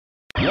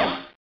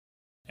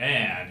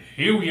And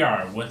here we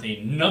are with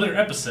another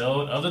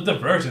episode of the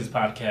Divergence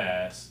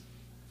Podcast.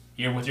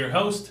 Here with your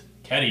host,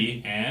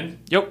 Keti and...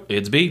 Yep,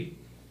 it's B.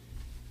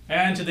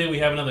 And today we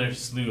have another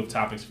slew of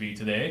topics for you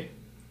today.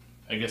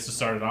 I guess to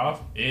start it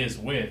off is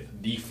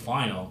with the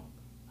final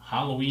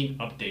Halloween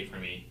update for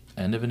me.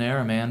 End of an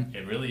era, man.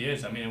 It really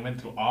is. I mean, I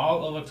went through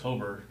all of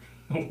October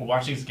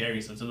watching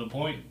Scary, so to the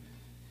point,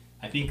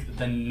 I think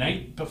the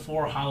night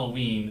before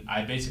Halloween,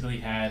 I basically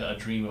had a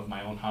dream of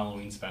my own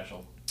Halloween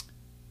special.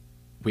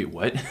 Wait,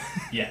 what?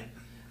 Yeah.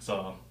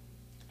 So,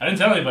 I didn't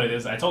tell anybody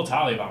this. I told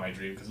Tali about my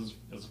dream because it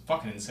was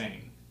fucking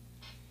insane.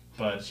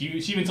 But she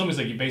even told me,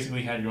 like, you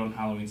basically had your own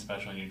Halloween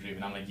special in your dream.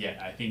 And I'm like, yeah,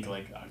 I think,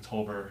 like,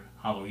 October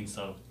Halloween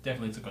stuff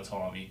definitely took a toll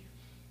on me.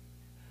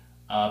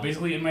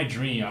 Basically, in my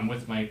dream, I'm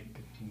with my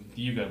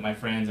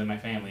friends and my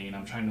family, and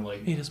I'm trying to,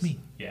 like... Hey, that's me.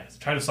 Yeah,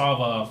 try to solve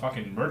a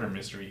fucking murder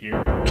mystery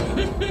here.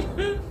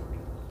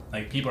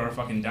 Like, people are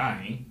fucking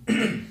dying.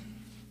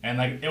 And,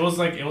 like, it was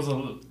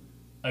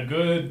a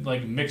good,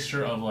 like,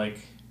 mixture of, like,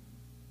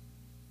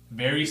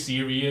 very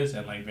serious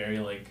and, like, very,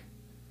 like,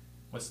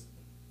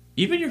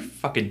 Even your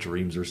fucking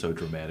dreams are so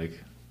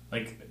dramatic.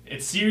 like,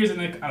 it's serious and,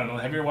 like, I don't know,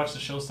 have you ever watched the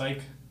show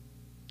Psych?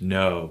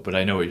 No, but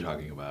I know what you're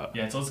talking about.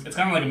 Yeah, so it's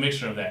kind of like a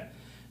mixture of that.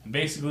 And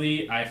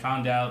basically, I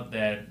found out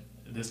that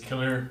this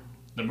killer,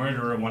 the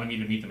murderer, wanted me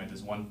to meet them at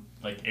this one,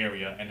 like,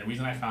 area, and the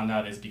reason I found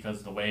out is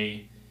because the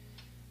way,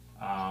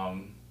 I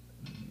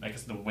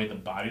guess the way the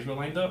bodies were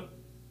lined up.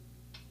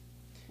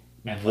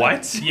 And,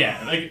 what?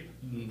 Like,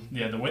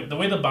 the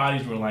way the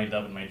bodies were lined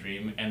up in my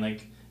dream, and,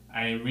 like,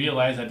 I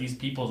realized that these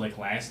people's, like,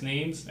 last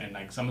names, and,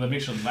 like, some of the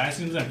mixture of last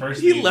names and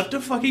first names... He left a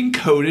fucking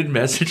coded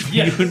message for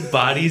you in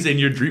bodies in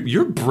your dream.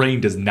 Your brain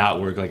does not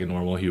work like a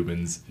normal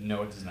human's.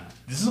 No, it does not.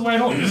 This is why I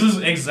don't... This is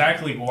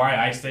exactly why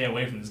I stay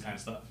away from this kind of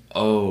stuff.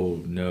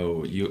 Oh,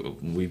 no.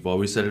 We've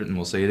always said it, and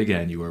we'll say it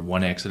again. You are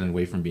one accident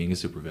away from being a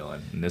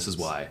supervillain, and this is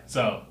why.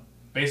 So,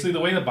 basically,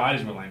 the way the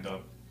bodies were lined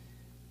up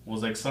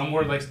was, like, some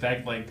were, like,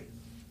 stacked, like,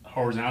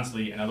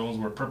 horizontally, and other ones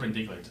were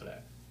perpendicular to that.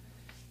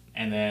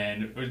 And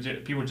then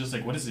people were just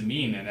like, "What does it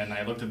mean?" And then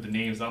I looked at the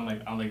names. I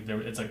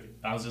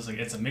was just like,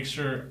 it's a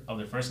mixture of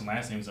their first and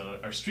last names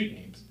are street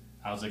names.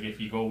 I was like, if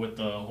you go with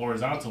the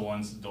horizontal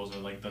ones, those are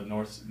like the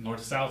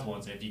north-south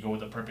ones. If you go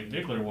with the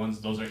perpendicular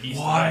ones, those are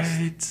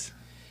east-west.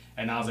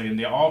 And I was like, and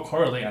they all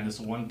correlate on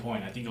this one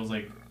point. I think it was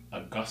like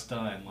Augusta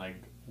and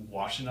like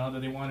Washington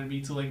that they wanted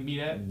me to like meet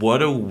at.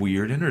 What a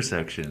weird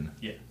intersection.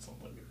 Yeah, it's a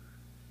little weird.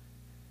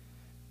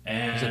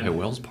 And Is that at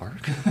Wells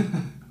Park?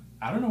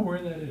 I don't know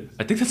where that is.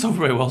 I think that's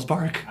over by Wells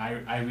Park.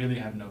 I really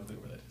have no clue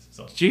where that is.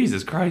 So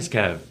Jesus Christ,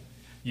 Kev.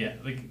 yeah,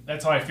 like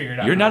that's how I figured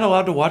out. You're not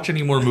allowed to watch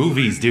any more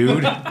movies,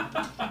 dude.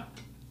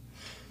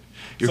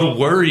 You're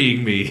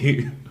worrying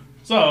me.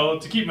 So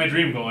to keep my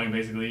dream going,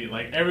 basically,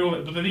 like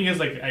everyone. But the thing is,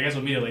 like, I guess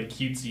what made it like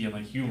cutesy and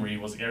like humory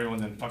was like,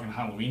 everyone's in fucking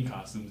Halloween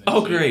costumes.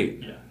 Oh, shit.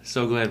 great! Yeah.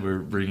 So glad we're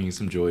bringing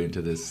some joy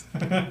into this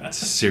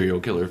serial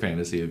killer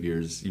fantasy of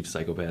yours, you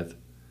psychopath.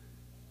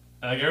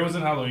 Like everyone's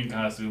in Halloween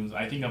costumes.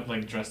 I think I'm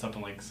like dressed up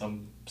in like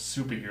some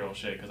superhero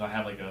shit because I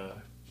have like a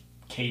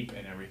cape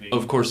and everything.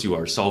 Of course you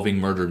are, solving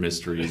murder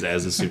mysteries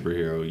as a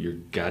superhero. Your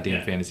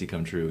goddamn fantasy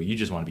come true. You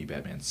just want to be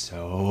Batman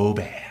so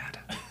bad.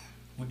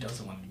 Who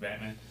doesn't want to be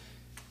Batman?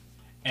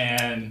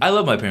 And I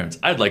love my parents.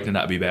 I'd like to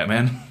not be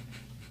Batman.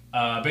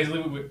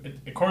 basically,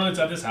 it correlates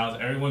at this house.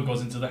 Everyone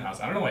goes into the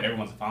house. I don't know why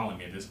everyone's following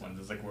me at this one.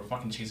 It's like we're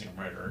fucking chasing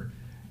a murderer.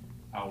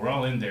 We're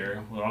all in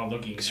there. We're all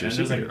looking. And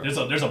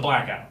there's a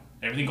blackout.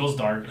 Everything goes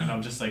dark, and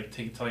I'm just like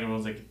telling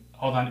everyone, like,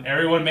 hold on,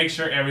 everyone, make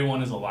sure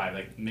everyone is alive.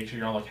 Like, make sure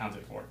you're all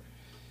accounted for.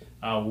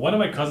 One of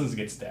my cousins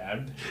gets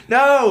stabbed.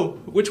 No!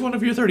 Which one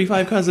of your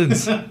 35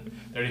 cousins?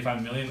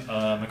 35 million.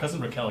 My cousin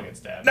Raquel gets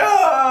stabbed.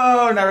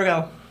 No! Not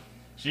Raquel.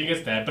 She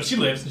gets stabbed, but she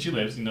lives,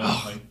 you know.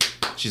 Oh, like,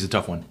 she's a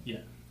tough one. Yeah.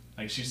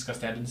 Like, she just got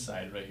stabbed in the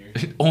side right here.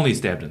 Only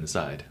stabbed in the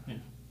side. Yeah.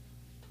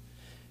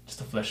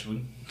 Just a flesh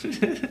wound.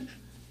 And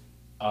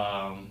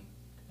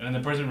then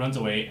the person runs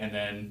away, and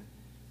then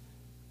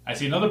I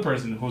see another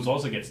person who's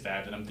also gets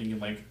stabbed, and I'm thinking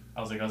like,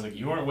 I was like,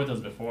 you weren't with us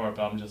before,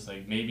 but I'm just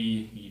like,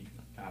 maybe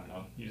I don't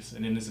know, you're just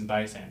an innocent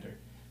bystander.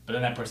 But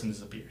then that person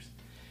disappears,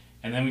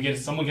 and then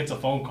someone gets a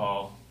phone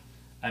call,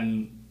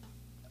 and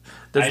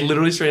that's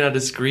literally straight out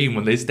of Scream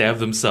when they stab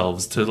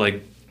themselves to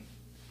like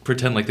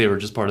pretend like they were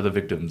just part of the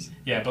victims.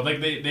 Yeah, but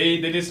like they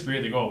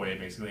disappear, they go away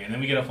basically, and then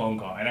we get a phone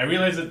call, and I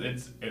realized that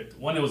it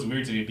was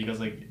weird to me because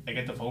like I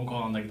get the phone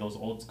call on like those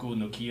old school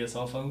Nokia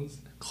cell phones.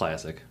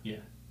 Classic. Yeah.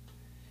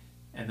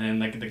 And then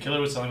like the killer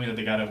was telling me that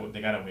they got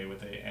away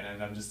with it,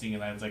 and I'm just thinking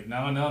that it's like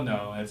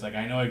no. It's like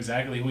I know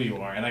exactly who you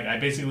are, and like I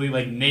basically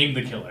like named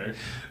the killer.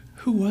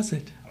 Who was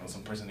it? I don't know,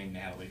 some person named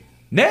Natalie.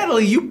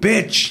 Natalie, you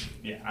bitch!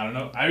 Yeah, I don't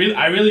know. I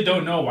really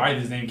don't know why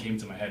this name came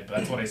to my head, but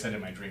that's what I said in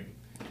my dream.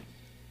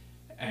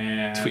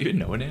 And do we even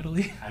know a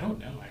Natalie? I don't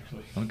know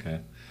actually.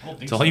 Okay. I don't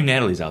think so. All you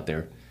Natalies out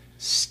there,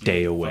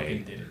 stay away.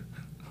 Fucking did it.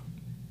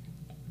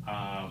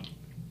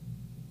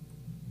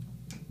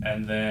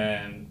 And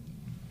then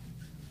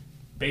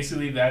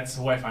basically that's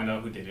who I find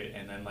out who did it,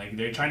 and then like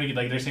they're trying to get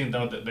like they're saying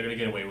that they're gonna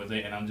get away with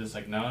it, and I'm just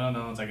like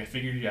no. It's like I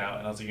figured you out,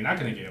 and I was like you're not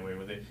gonna get away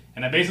with it,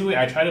 and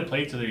I try to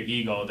play to their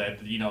ego that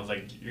it's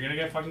like you're gonna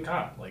get fucking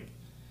caught. Like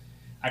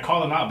I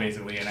call them out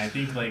basically, and I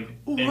think like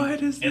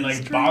it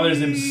like bothers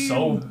them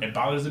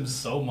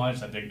so much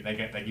that they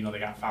get like they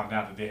got found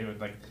out that they would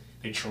like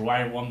they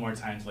try one more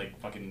time to like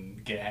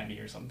fucking get at me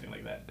or something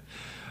like that.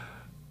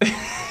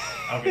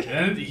 Okay, and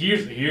then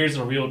here's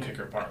the real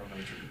kicker part of my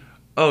dream.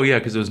 Oh yeah,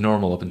 because it was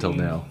normal up until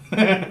now.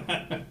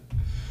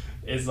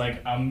 It's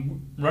like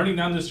I'm running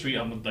down the street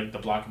on like the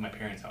block of my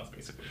parents' house,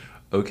 basically.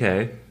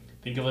 Okay.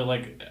 Think of it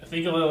like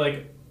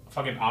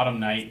fucking autumn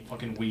night,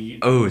 fucking weed.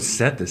 Oh,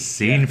 set the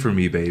scene for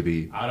me,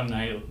 baby. Autumn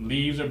night,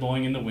 leaves are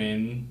blowing in the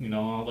wind.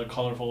 All the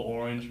colorful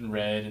orange and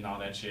red and all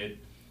that shit.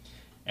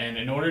 And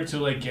in order to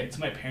like get to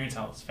my parents'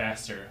 house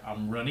faster,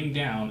 I'm running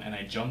down and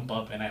I jump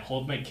up and I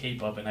hold my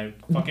cape up and I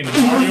fucking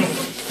Mario.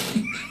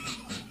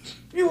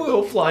 You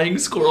little flying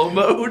squirrel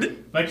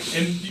mode. Like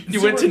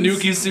you went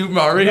Tanuki Super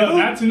Mario? No,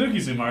 not Tanuki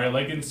Super Mario.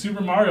 Like in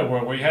Super Mario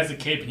World, where he has a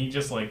cape and he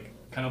just like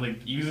kind of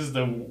like uses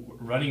the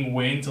running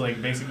wind to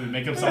like basically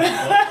make himself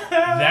float.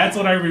 That's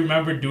what I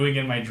remember doing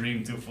in my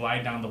dream, to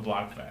fly down the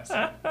block fast.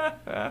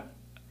 I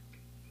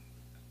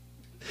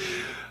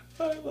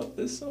love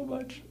this so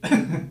much.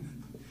 And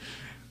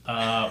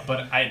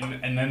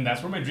then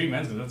that's where my dream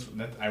ends.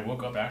 I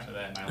woke up after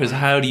that. Because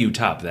how do you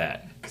top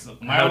that?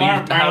 How do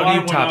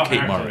you top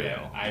Cape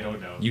Mario? I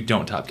don't know. You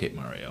don't top Cape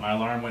Mario. My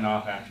alarm went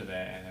off after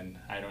that, and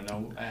I don't know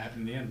what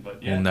happened in the end.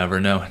 But yeah, we'll never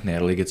know.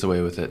 Natalie gets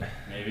away with it.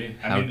 Maybe.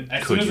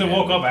 As soon as I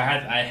woke up, I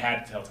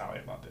had to tell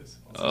Talia about this.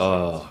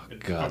 Oh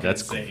God,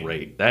 that's insane.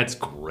 Great. That's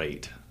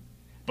great.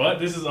 But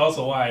this is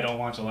also why I don't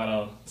watch a lot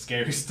of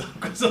scary stuff.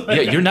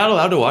 You're not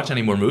allowed to watch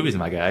any more movies,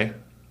 my guy.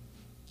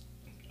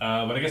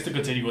 But I guess to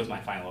continue with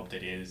my final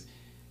update is,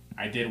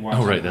 I did watch...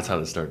 Oh, right, that's how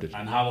this started.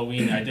 On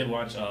Halloween, I did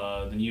watch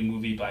the new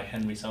movie by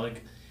Henry Selick.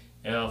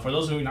 For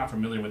those who are not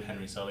familiar with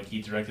Henry Selick,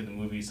 he directed the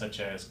movies such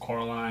as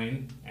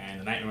Coraline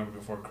and The Nightmare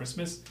Before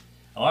Christmas.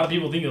 A lot of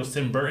people think it was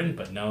Tim Burton,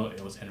 but no,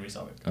 it was Henry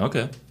Selick.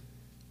 Okay.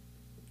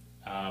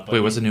 Wait,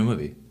 what's the new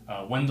movie?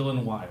 Wendell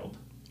and Wild.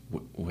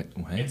 What?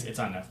 It's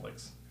on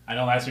Netflix. I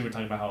know last week we were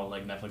talking about how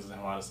like Netflix doesn't have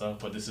a lot of stuff,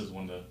 but this is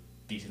one of the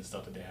decent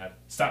stuff that they have.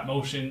 Stop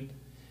motion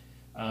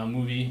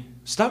movie.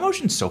 Stop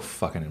motion's so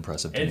fucking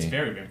impressive to me. It's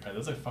very, very impressive.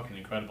 It's like fucking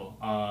incredible.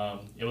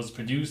 It was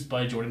produced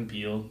by Jordan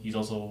Peele. He's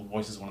also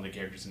voices one of the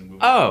characters in the movie.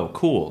 Oh,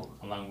 cool.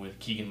 Along with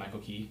Keegan-Michael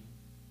Key.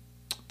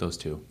 Those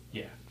two.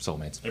 Yeah.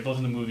 Soulmates. They're both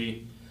in the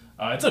movie.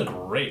 It's a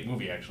great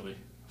movie, actually.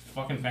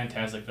 Fucking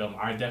fantastic film.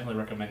 I definitely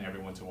recommend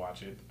everyone to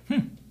watch it.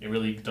 It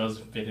really does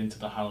fit into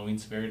the Halloween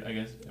spirit, I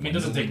guess. I mean, it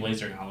doesn't take place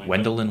during Halloween.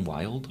 Wendell and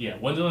Wild? Yeah,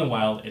 Wendell and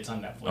Wild. It's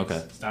on Netflix.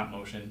 Okay. Stop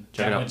motion.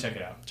 Check it out. Check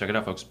it out. Check it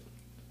out, folks.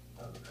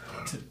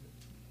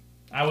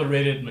 I would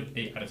rate it like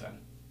 8 out of 10.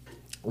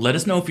 Let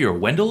us know if you're a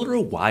Wendell or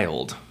a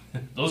Wild.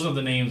 Those are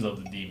the names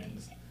of the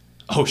demons.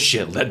 Oh,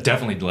 shit.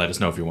 Definitely let us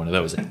know if you're one of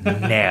those.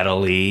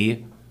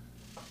 Natalie.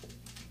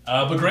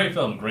 But great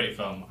film.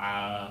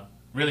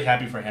 Really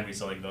happy for Henry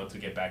Selick, though, to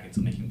get back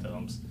into making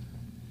films.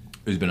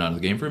 He's been out of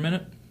the game for a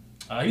minute?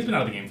 He's been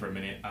out of the game for a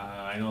minute.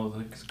 I know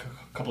like,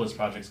 a couple of his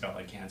projects got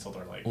like canceled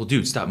or like... Well,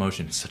 dude, stop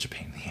motion is such a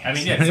pain in the ass. I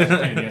mean, yeah, it's such a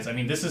pain in the ass. I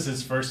mean, this is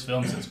his first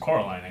film since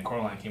Coraline, and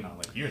Coraline came out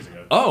like years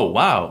ago. Oh,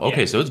 wow.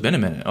 Okay, so it's been a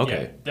minute.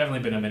 Okay. Yeah, definitely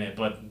been a minute,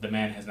 but the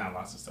man has not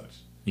lost his touch.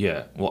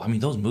 Yeah. Well, I mean,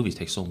 those movies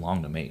take so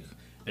long to make.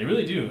 They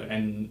really do,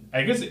 and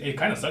I guess it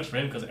kind of sucks for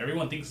him because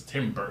everyone thinks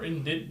Tim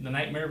Burton did The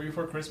Nightmare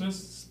Before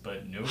Christmas,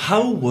 but no.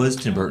 How was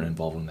Tim Burton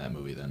involved in that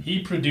movie then?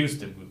 He produced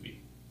the movie.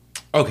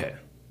 Okay,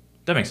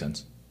 that makes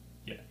sense.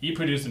 Yeah, he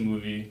produced the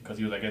movie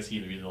because I guess he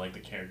really liked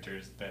the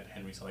characters that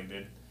Henry Selick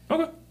did.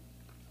 Okay.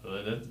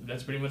 So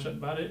that's pretty much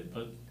about it.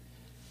 But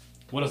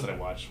what else did I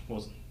watch?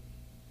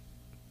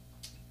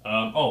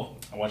 I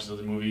watched this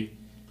other movie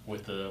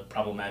with the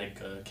problematic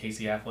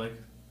Casey Affleck.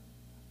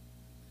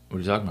 What are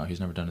you talking about? He's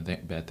never done a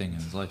bad thing in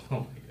his life. Oh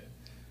my god,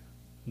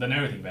 done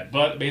everything bad.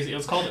 But basically,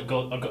 it's called The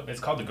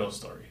Ghost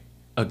Story.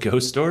 A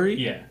ghost story?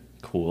 Yeah.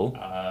 Cool.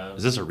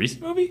 Is this a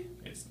recent movie?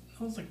 It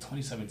was like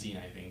 2017,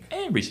 I think.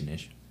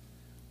 Recent-ish.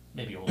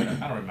 Maybe older.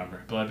 I don't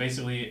remember. But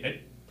basically,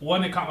 it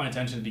caught my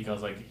attention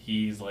because like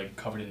he's like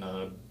covered in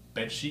a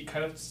bedsheet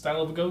kind of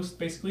style of a ghost,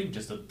 basically,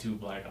 just the 2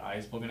 black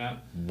eyes poking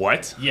out.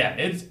 What? Yeah,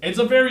 it's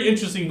a very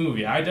interesting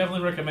movie. I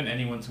definitely recommend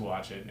anyone to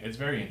watch it. It's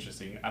very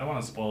interesting. I don't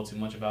want to spoil too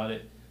much about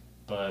it.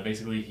 But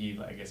basically, he's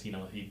like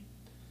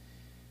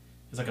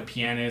a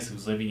pianist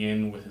who's living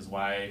in with his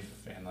wife,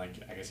 and like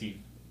I guess I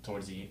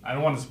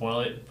don't want to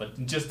spoil it,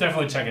 but just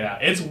definitely check it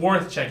out. It's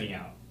worth checking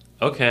out.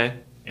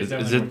 Okay.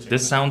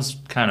 This sounds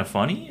kind of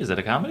funny? Is it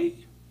a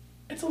comedy?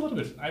 It's a little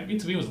bit. I mean,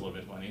 to me, it was a little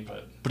bit funny,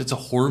 but. But it's a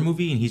horror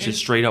movie, and he's just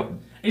straight up.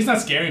 He's not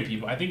scaring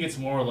people. I think it's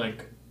more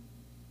like.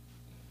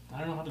 I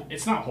don't know how to.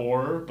 It's not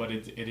horror, but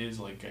it is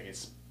like, I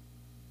guess,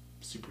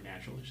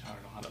 supernatural-ish. I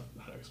don't know how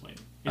to explain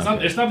it.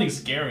 There's nothing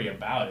scary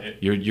about it.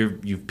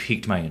 You've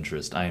piqued my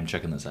interest. I am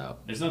checking this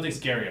out. There's nothing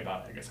scary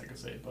about it, I guess I could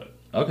say, but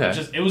okay.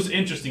 It was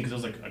interesting because it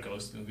was like a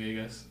ghost movie, I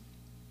guess.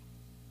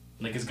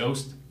 Like his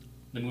ghost.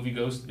 The movie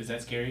Ghost, is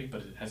that scary?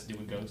 But it has to do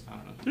with ghosts? I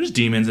don't know. There's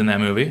demons in that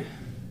movie.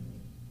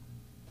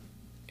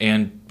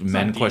 And It's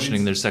men not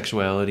questioning demons. their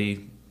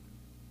sexuality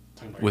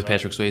with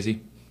Patrick Swayze.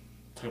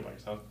 Talk about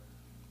yourself.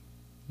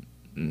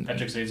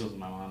 Patrick Swayze was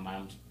my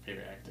mom's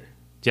favorite actor.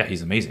 Yeah,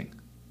 he's amazing.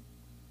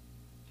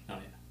 Oh, yeah.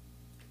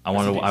 I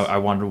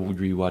wanted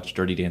to rewatch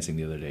Dirty Dancing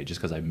the other day just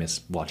because I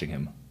miss watching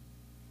him.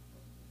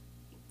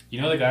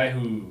 You know the guy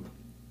who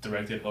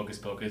directed Hocus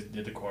Pocus,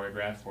 did the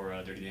choreograph for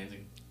Dirty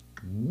Dancing?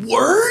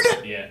 Word?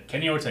 Yeah,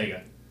 Kenny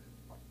Ortega.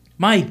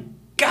 My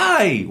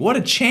guy, what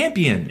a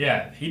champion.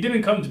 Yeah, he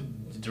didn't come to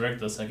direct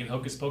the second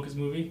Hocus Pocus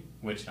movie,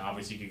 which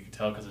obviously you could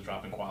tell because of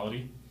drop in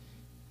quality.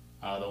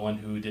 The one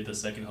who did the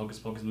second Hocus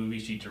Pocus movie,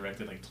 she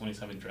directed like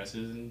 27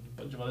 Dresses and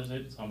a bunch of other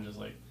shit, so I'm just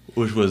like...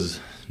 Which was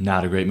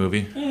not a great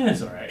movie.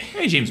 it's alright.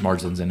 Hey, James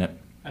Marsden's in it.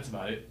 That's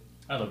about it.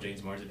 I love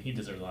James Marsden. He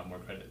deserves a lot more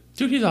credit.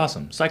 Dude, he's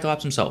awesome.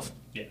 Cyclops himself.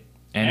 Yeah.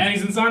 And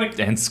he's in Sonic.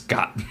 And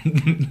Scott.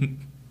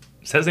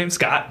 Is that his name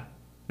Scott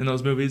in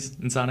those movies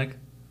in Sonic?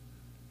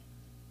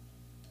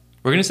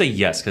 We're gonna say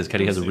yes because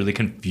Keti has a really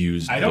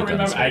confused. I don't look on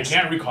his remember. I face.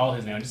 can't recall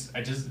his name.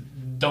 I just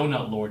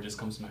Donut Lord just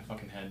comes to my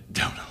fucking head.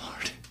 Donut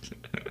Lord.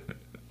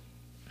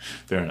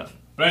 Fair enough.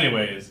 But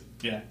anyways,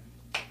 yeah,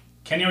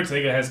 Kenny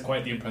Ortega has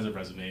quite the impressive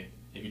resume.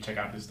 If you check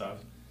out his stuff,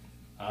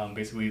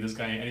 basically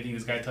anything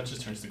this guy touches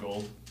turns to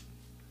gold.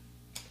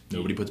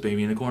 Nobody puts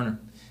baby in a corner.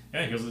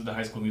 Yeah, he goes to the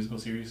High School Musical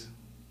series.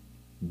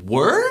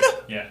 Word?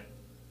 Yeah.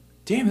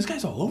 Damn, this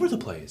guy's all over the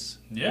place.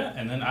 Yeah,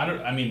 and then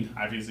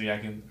obviously I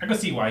can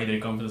see why he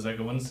didn't come for the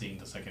second one, seeing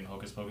the second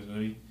Hocus Pocus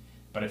movie.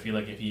 But I feel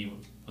like if he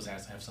was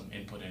asked to have some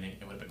input in it,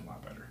 it would have been a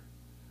lot better.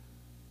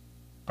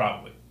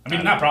 Probably. I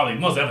mean, not probably.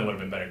 Most definitely would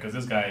have been better because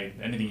this guy,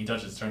 anything he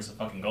touches turns to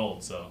fucking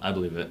gold. So I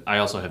believe it. I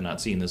also have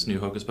not seen this new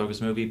Hocus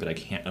Pocus movie, but I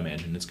can't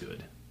imagine it's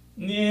good.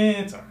 Yeah,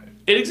 it's alright.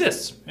 It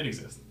exists. It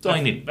exists. That's all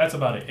you need. That's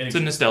about it. It's a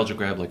nostalgia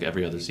grab like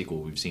every other sequel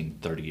we've seen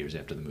 30 years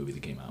after the movie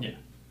that came out. Yeah.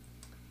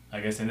 I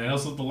guess, and then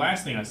also the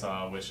last thing I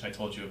saw, which I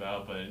told you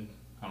about, but I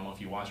don't know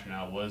if you watched or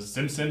not, was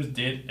Simpsons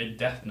did a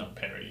Death Note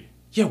parody.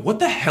 Yeah, what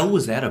the hell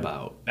was that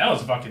about? That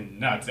was fucking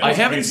nuts. I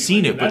haven't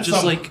seen it, but that's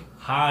just some like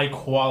high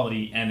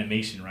quality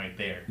animation right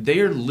there. they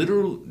are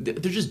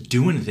they're just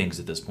doing things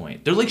at this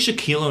point. They're like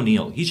Shaquille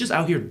O'Neal. He's just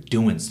out here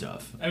doing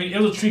stuff. I mean,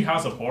 it was a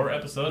Treehouse of Horror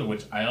episode,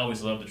 which I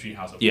always love the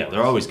Treehouse of Horror. Yeah,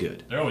 they're always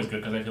good. They're always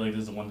good because I feel like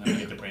this is the one that they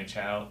get to branch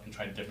out and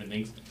try different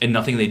things. And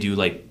nothing they do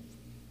like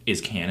is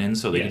canon,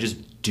 so they Yeah. can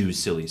just do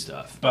silly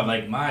stuff. But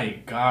like, my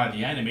God,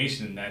 the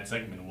animation in that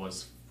segment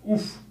was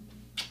oof.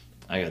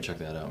 I gotta check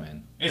that out,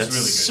 man. It's That's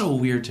really good. so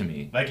weird to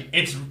me. Like,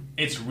 it's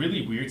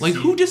really weird. To Like, see.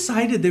 who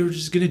decided they were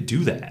just gonna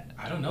do that?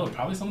 I don't know.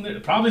 Probably someone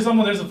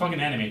there's a fucking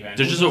anime fan.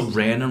 There's just a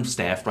random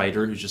staff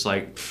writer who's just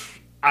like,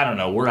 I don't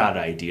know, we're out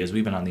of ideas.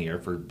 We've been on the air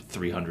for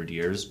 300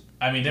 years.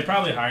 I mean, they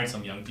probably hired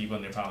some young people,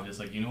 and they're probably just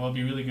like, you know what would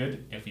be really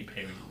good if we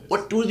pay you this.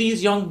 What do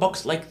these young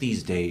bucks like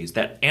these days?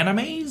 That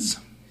animes?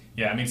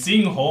 Yeah, I mean,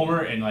 seeing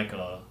Homer in like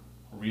a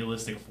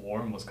realistic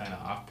form was kind of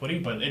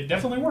off-putting, but it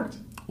definitely worked.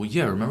 Well,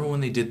 yeah, remember when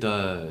they did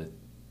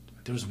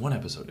there was one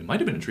episode, it might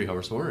have been a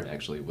Treehouse Horror,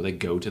 actually, where they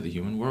go to the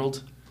human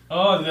world.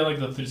 Oh, they like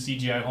the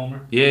CGI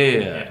Homer? Yeah, I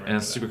and remember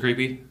it's super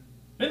creepy. It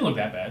didn't look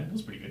that bad. It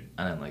was pretty good.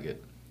 I didn't like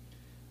it.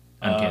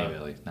 Uncanny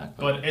Valley, not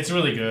quite. But it's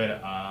really good.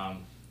 I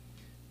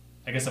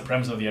guess the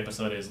premise of the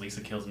episode is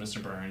Lisa kills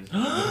Mr. Burns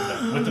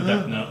with the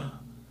Death Note.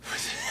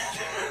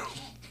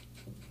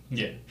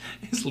 Yeah.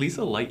 Is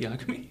Lisa Light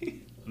Yagami?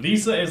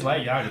 Lisa is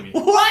like Yagami.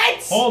 What?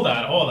 Hold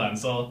on.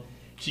 So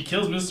she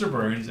kills Mr.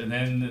 Burns, and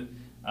then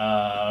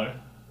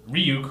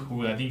Ryuk,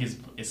 who I think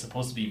is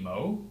supposed to be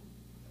Mo,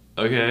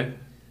 Okay.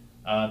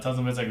 tells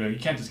him it's like, you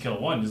can't just kill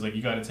one. It's like,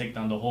 you got to take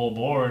down the whole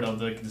board of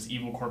this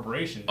evil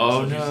corporation.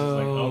 Oh, so she's just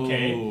like, no.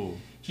 okay.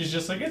 She's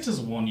just like, it's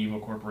just one evil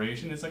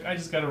corporation. It's like, I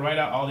just got to write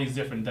out all these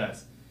different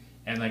deaths.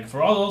 And like,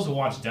 for all those who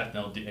watch Death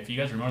Note, if you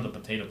guys remember the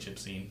potato chip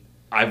scene.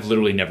 I've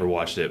literally never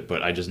watched it,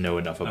 but I just know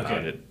enough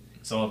about it.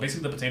 So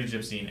basically, the potato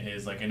chip scene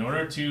is like, in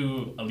order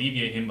to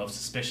alleviate him of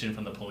suspicion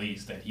from the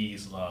police that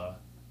he's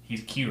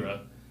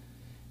Kira,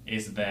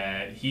 is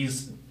that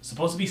he's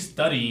supposed to be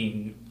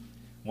studying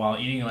while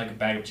eating like a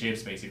bag of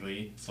chips,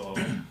 basically. So,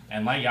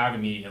 and Light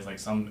Yagami is like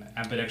some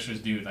ambidextrous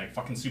dude, like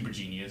fucking super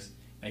genius.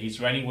 That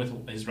he's writing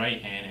with his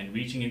right hand and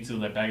reaching into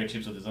the bag of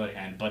chips with his other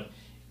hand. But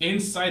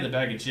inside the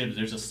bag of chips,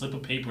 there's a slip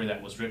of paper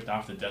that was ripped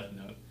off the Death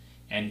Note,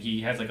 and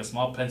he has like a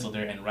small pencil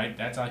there, and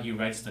that's how he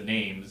writes the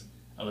names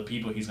of the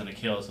people he's gonna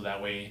kill. So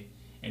that way,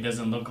 it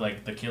doesn't look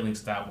like the killing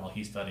stopped while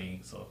he's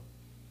studying. So.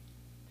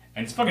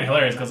 And it's fucking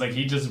hilarious because like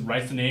he just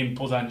writes the name,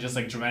 pulls out, and just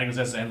like dramatically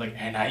says, and like,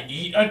 and I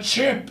eat a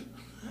chip.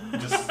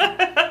 Just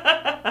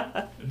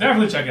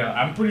definitely check it out.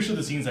 I'm pretty sure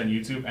the scene's on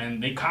YouTube,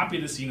 and they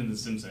copied the scene in The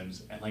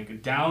Simpsons, and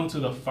like down to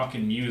the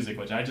fucking music,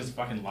 which I just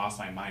fucking lost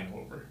my mind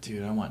over.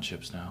 Dude, I want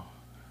chips now.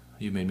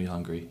 You made me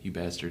hungry, you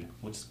bastard.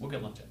 We'll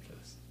get lunch after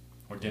this,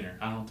 or dinner.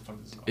 I don't know what the fuck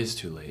this is called. It's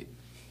too late.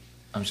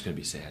 I'm just gonna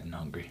be sad and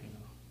hungry.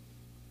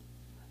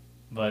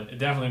 But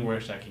definitely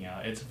worth checking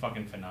out. It's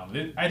fucking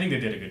phenomenal. I think they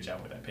did a good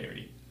job with that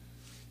parody.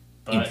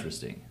 But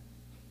Interesting.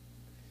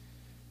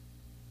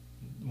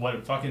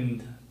 what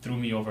fucking threw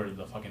me over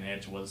the fucking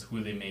edge was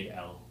who they made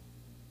L.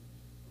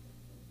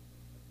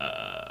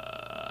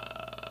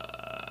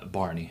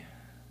 Barney.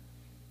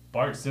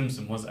 Bart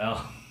Simpson was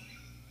L.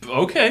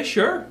 Okay,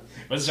 sure.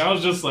 But I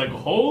was just like,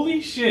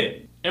 holy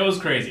shit. It was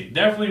crazy.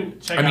 Definitely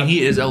check out. I mean,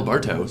 he is El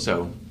Barto,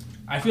 so.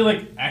 I feel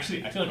like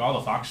all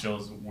the Fox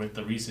shows with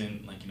the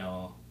recent,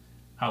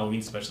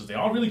 Halloween specials, they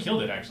all really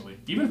killed it, actually.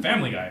 Even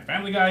Family Guy.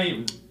 Family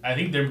Guy, I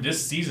think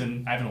this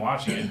season, I've been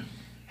watching it,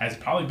 has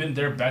probably been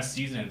their best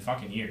season in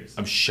fucking years.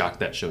 I'm shocked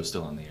that show's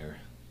still on the air.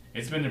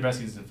 It's been their best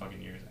season in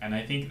fucking years. And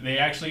I think they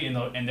actually,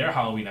 in their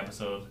Halloween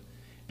episode,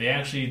 they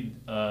actually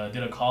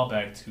did a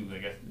callback to, I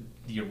guess,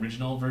 the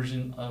original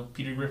version of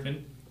Peter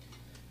Griffin.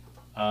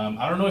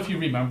 I don't know if you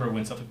remember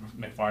when Seth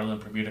MacFarlane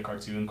premiered a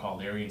cartoon called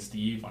Larry and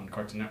Steve on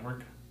Cartoon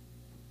Network.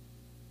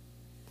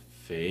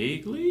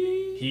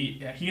 Vaguely?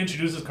 He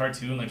introduced this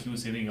cartoon like he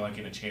was sitting like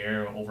in a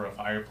chair over a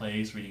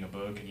fireplace reading a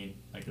book, and he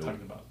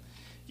talking about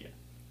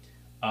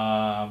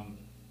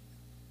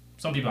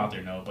some people out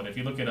there know, but if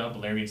you look it up,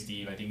 Larry and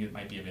Steve, I think it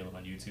might be available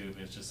on YouTube.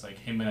 It's just like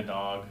him and a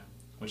dog,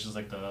 which is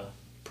like the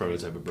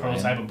prototype of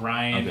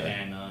Brian.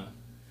 Okay.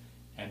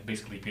 And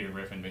basically Peter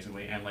Griffin,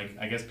 basically. And like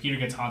I guess Peter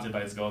gets haunted by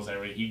this ghost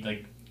every he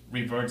like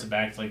reverts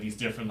back to like these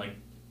different like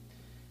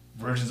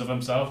versions of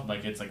himself.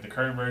 Like it's like the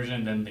current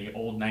version, then the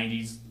old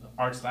 90s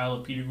art style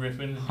of Peter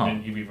Griffin, and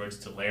then he reverts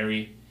to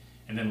Larry,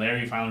 and then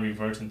Larry finally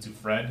reverts into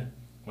Fred,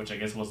 which I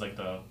guess was like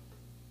the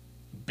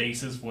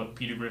basis for what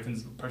Peter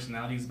Griffin's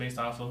personality is based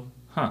off of.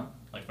 Huh.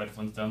 Like Fred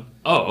Flintstone.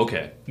 Oh,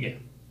 okay. Yeah.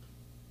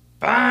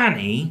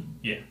 Bonnie.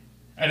 Yeah.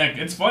 And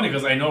it's funny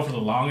because I know for the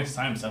longest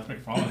time Seth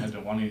MacFarlane has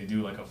been wanting to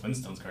do like a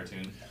Flintstones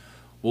cartoon.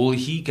 Well,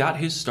 he got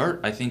his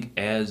start, I think,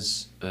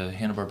 as a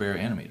Hanna-Barbera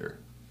animator.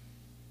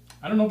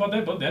 I don't know about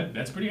that, but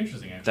that's pretty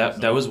interesting,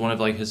 actually. That was one of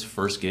like his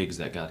first gigs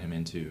that got him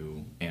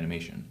into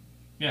animation.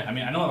 Yeah, I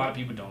mean, I know a lot of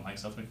people don't like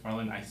Seth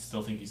MacFarlane. I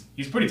still think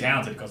he's pretty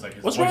talented because like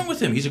his What's voice. wrong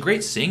with him? He's a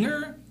great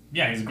singer.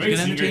 Yeah, he's a great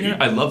singer. Entertainer.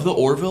 I love the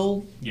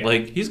Orville. Yeah.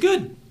 Like, he's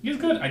good. He's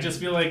good. I just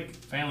feel like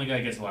Family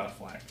Guy gets a lot of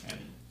flack.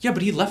 Yeah,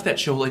 but he left that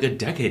show like a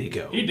decade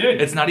ago. He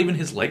did. It's not even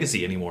his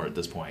legacy anymore at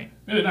this point.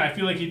 No, I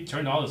feel like he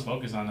turned all his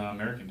focus on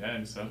American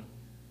Dad, so.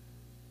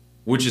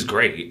 Which is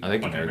great. I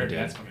like American Dad.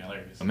 Dad's fucking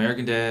hilarious.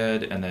 American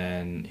Dad, and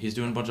then he's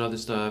doing a bunch of other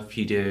stuff.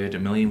 He did A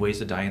Million Ways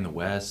to Die in the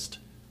West.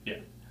 Yeah.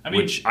 I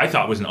mean, which I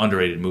thought was an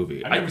underrated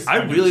movie. I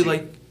really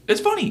like.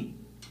 It's funny.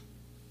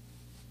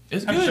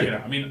 It's good. Check it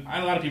out. I mean,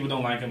 a lot of people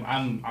don't like him.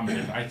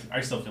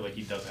 I still feel like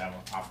he does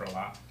offer a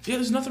lot. Yeah,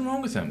 there's nothing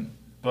wrong with him.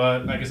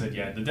 But like I said,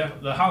 yeah,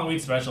 the Halloween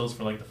specials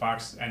for like the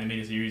Fox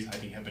animated series, I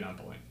think have been on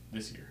point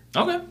this year.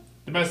 Okay.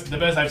 The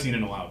best I've seen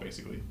in a while,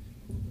 basically.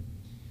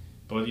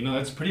 But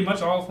that's pretty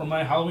much all for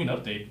my Halloween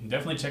update.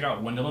 Definitely check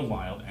out Wendell and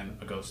Wild and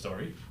A Ghost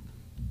Story.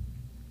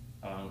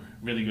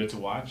 Really good to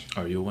watch.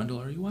 Are you a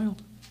Wendell? Or are you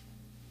Wild?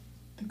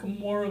 I think I'm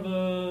more of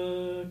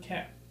a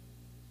cat.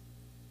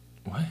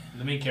 What?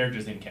 The main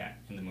character's named Cat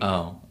in the movie.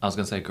 Oh, I was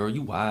gonna say, girl,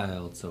 you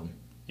wild. So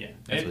yeah,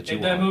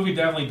 that movie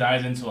definitely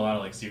dives into a lot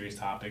of like serious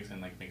topics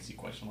and like makes you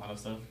question a lot of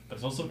stuff. But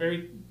it's also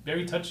very,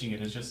 very touching.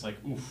 And it's just like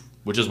oof.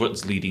 Which is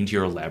what's leading to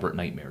your elaborate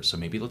nightmares. So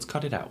maybe let's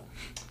cut it out.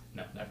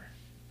 No, never.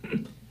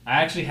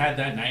 I actually had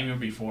that nightmare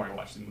before I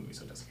watched the movie,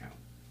 so it doesn't count.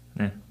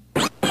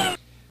 I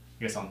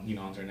guess on to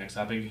our next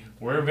topic.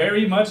 We're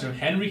very much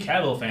Henry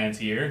Cavill fans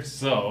here.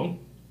 So,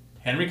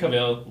 Henry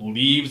Cavill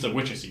leaves the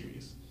Witcher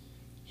series.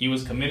 He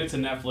was committed to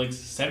Netflix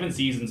 7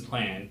 seasons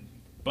planned,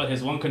 but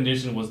his one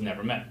condition was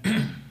never met.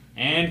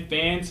 And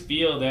fans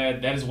feel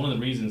that is one of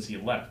the reasons he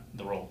left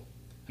the role.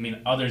 I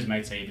mean, others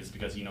might say it's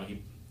because,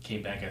 he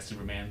came back as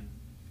Superman.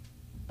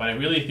 But I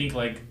really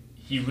think,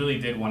 he really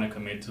did want to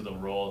commit to the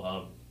role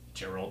of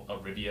Geralt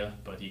of Rivia,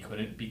 but he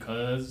couldn't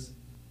because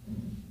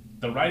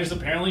the writers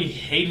apparently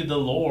hated the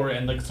lore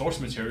and the source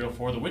material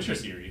for the Witcher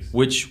series.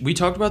 Which we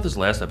talked about this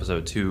last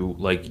episode too.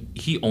 Like,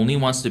 he only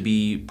wants to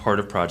be part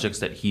of projects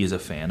that he is a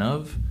fan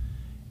of,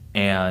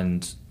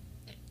 and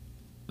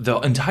the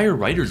entire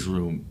writers'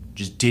 room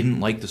just didn't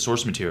like the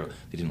source material.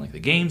 They didn't like the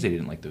games. They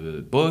didn't like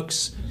the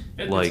books.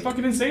 It's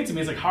fucking insane to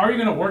me. It's like, how are you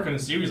going to work on a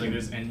series like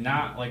this and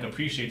not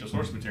appreciate the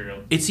source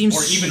material? It seems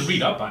or even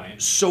read up on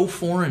it. So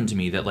foreign to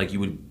me that you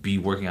would be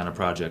working on a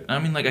project. I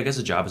mean, I guess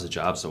a job is a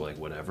job, so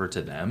whatever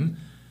to them.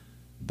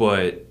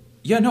 But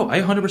yeah, no,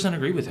 I 100%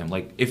 agree with him.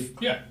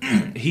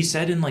 He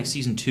said in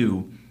season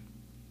 2,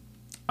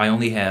 I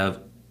only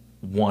have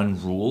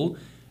one rule,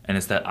 and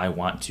it's that I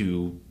want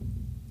to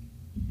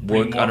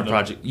work on a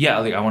project. Yeah,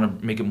 I want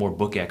to make it more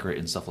book accurate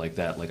and stuff like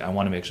that. I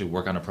want to actually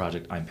work on a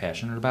project I'm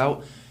passionate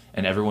about,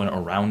 and everyone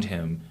around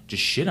him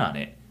just shit on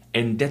it.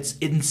 And that's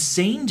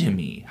insane to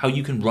me, how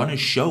you can run a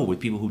show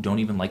with people who don't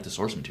even like the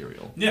source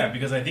material. Yeah,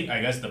 because I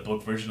guess the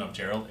book version of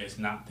Geralt is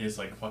not this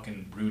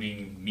fucking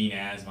brooding,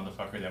 mean-ass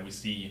motherfucker that we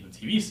see in the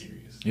TV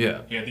series.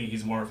 Yeah. I think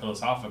he's more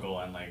philosophical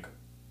and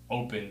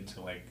open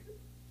to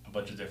a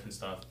bunch of different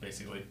stuff,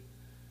 basically.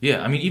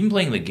 Yeah, I mean, even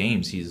playing the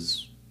games,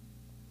 he's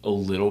a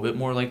little bit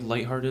more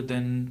lighthearted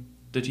than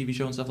the TV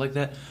show and stuff like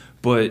that.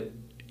 But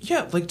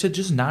yeah, to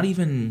just not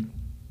even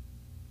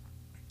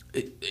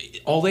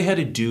all they had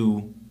to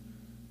do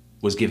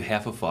was give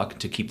half a fuck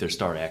to keep their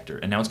star actor,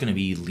 and now it's going to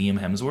be Liam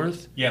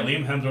Hemsworth. Yeah,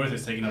 Liam Hemsworth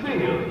is taking up the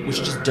role. Which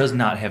just does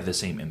not have the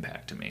same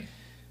impact to me.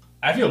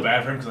 I feel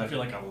bad for him because I feel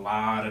like a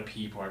lot of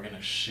people are going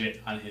to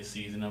shit on his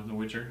season of The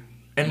Witcher.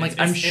 And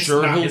I'm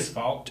sure it's not his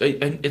fault.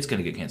 And it's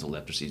going to get canceled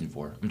after season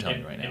 4. I'm telling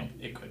you right now.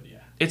 It could, yeah.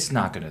 It's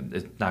not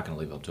gonna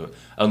live up to it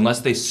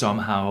unless they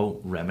somehow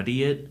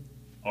remedy it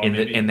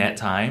in that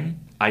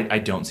time. I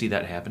don't see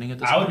that happening at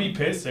this point. I would be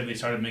pissed if they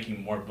started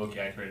making more book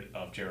accurate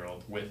of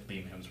Geralt with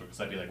Liam Hemsworth because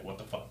I'd be like, what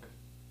the fuck?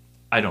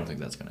 I don't think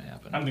that's gonna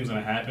happen. I don't think it's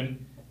gonna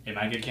happen. It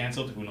might get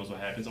canceled. Who knows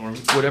what happens? Or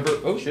whatever.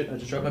 Oh shit! I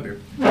just dropped my beer.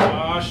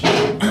 Oh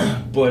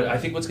shit! But I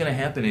think what's gonna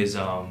happen is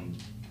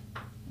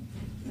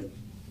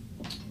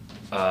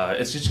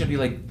it's just gonna be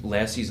like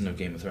last season of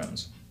Game of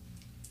Thrones.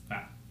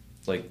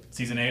 Like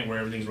season 8 where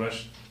everything's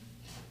rushed.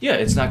 Yeah,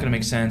 it's not going to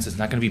make sense. It's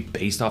not going to be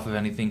based off of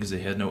anything because they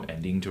had no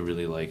ending to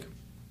really like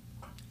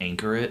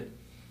anchor it.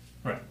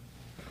 Right.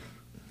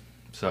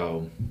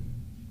 So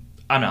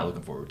I'm not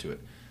looking forward to it.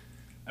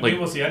 I mean,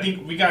 we'll see. I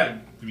think we got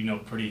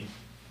pretty.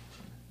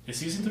 Is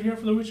season 3 out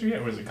for The Witcher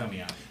yet, or is it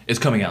coming out? It's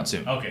coming out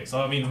soon. Okay,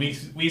 so I mean,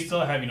 we still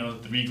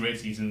have 3 great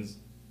seasons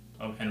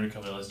of Henry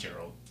Cavill as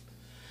Geralt.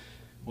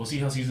 We'll see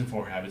how season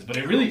 4 happens, but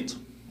it really.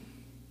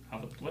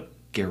 What?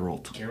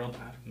 Geralt. Geralt?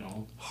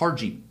 No.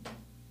 Harji.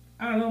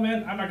 I don't know,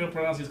 man. I'm not going to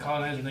pronounce these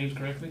colonizer names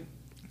correctly.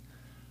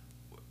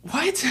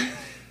 What?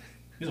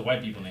 These are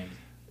white people names.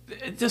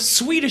 It's a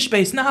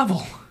Swedish-based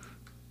novel.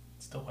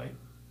 It's still white.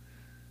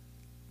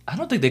 I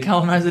don't think they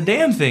colonized a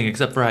damn thing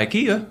except for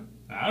IKEA.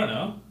 I don't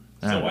know.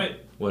 It's still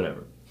white.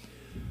 Whatever.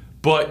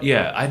 But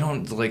yeah, I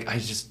don't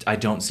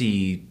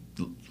see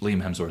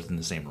Liam Hemsworth in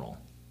the same role.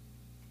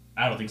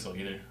 I don't think so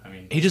either. I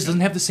mean, he just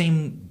doesn't have the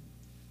same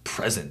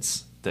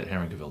presence that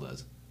Henry Cavill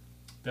does.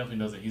 Definitely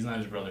doesn't. He's not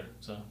his brother,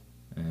 so.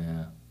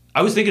 Yeah.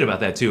 I was thinking about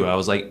that too. I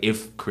was like,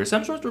 if Chris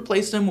Hemsworth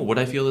replaced him, would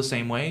I feel the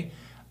same way?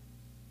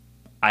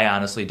 I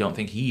honestly don't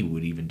think he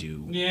would even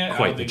do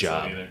quite the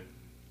job. So either.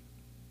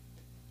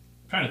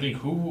 I'm trying to think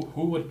who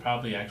would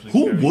probably actually.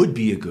 Who would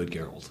be a good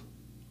Geralt?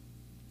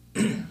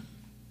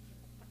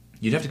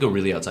 You'd have to go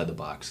really outside the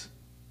box.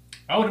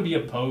 I wouldn't be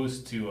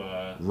opposed to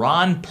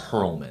Ron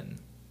Perlman.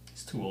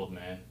 He's too old,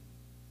 man.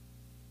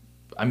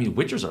 I mean,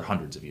 Witchers are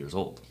hundreds of years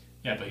old.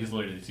 Yeah, but he's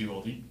literally too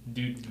old.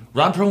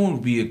 Ron Perlman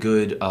would be a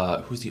good.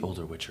 Who's the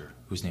older Witcher?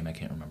 Whose name I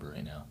can't remember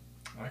right now.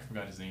 Oh, I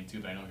forgot his name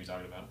too, but I know who you're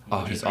talking about.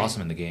 Oh, he's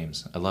awesome in the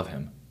games. I love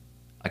him.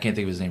 I can't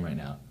think of his name right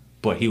now,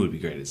 but he would be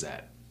great as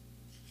that.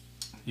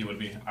 He would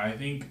be. I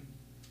think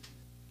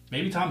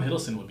maybe Tom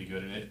Hiddleston would be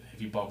good in it if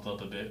he bulked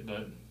up a bit,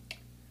 but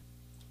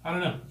I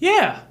don't know.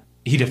 Yeah,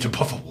 he'd have to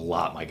buff up a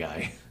lot, my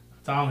guy.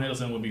 Tom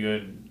Hiddleston would be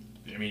good.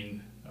 I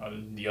mean,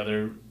 the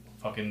other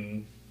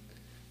fucking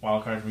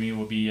wild card for me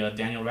would be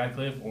Daniel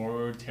Radcliffe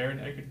or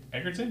Taron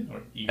Egerton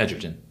or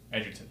Edgerton.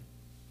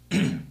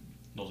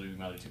 Those would be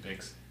my other 2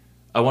 picks.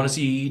 I want to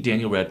see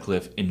Daniel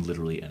Radcliffe in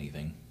literally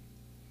anything.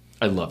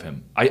 I love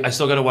him. I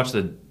still got to watch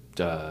the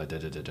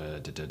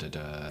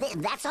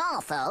That's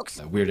all,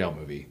 folks. Weird Al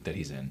movie that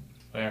he's in.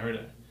 I heard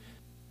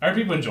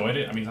people enjoyed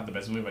it. I mean, it's not the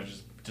best movie, but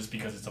just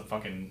because it's a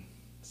fucking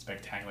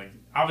spectacular. Like,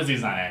 obviously,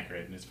 it's not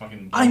accurate. And it's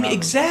fucking.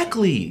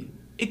 Exactly.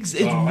 It's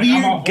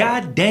weird.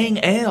 God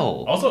dang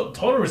Al. Also,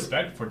 total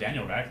respect for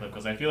Daniel Radcliffe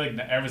because I feel like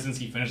ever since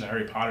he finished the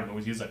Harry Potter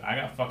movies, he's like, I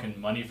got fucking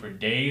money for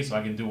days, so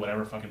I can do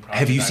whatever fucking project.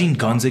 Have you seen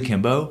Guns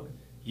Akimbo?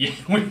 Yeah,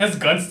 when he has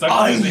guns stuck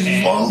in his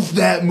hand. I love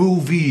that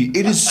movie.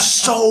 It is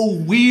so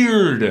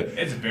weird.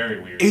 It's very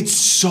weird. It's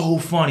so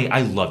funny.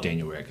 I love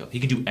Daniel Radcliffe. He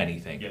can do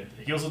anything. Yeah,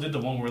 he also did the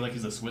one where like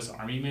he's a Swiss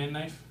Army man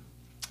knife.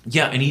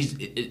 Yeah, and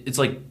it's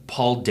like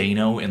Paul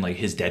Dano and like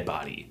his dead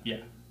body.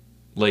 Yeah.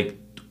 Like,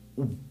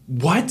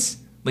 what?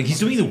 Like he's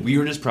doing the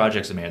weirdest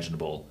projects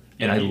imaginable,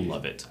 and I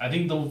love it. I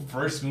think the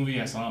first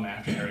movie I saw him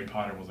after Harry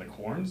Potter was like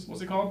Horns.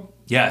 What's it called?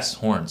 Yes,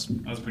 Horns.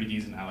 That was pretty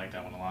decent. I like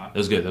that one a lot. That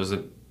was good. That was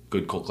a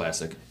good cult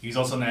classic. He's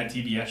also in that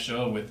TBS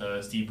show with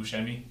Steve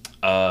Buscemi.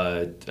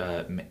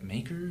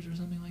 Makers or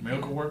something like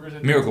Miracle that?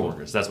 Workers? Miracle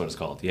Workers. That's what it's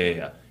called.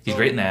 Yeah. He's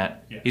great in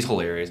that. Yeah. He's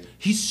hilarious.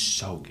 He's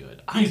so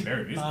good. He's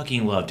very good. I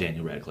fucking love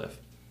Daniel Radcliffe.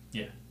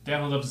 Yeah.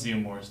 Definitely love to see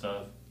him more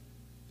stuff.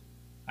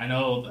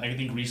 I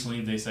think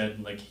recently they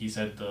said, like, he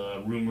said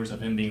the rumors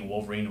of him being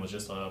Wolverine was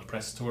just a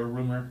press tour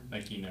rumor.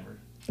 Like, he never...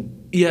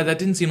 Yeah, that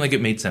didn't seem like it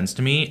made sense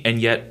to me,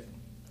 and yet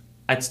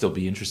I'd still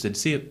be interested to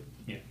see it.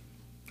 Yeah.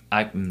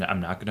 I'm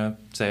not going to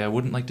say I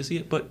wouldn't like to see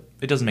it, but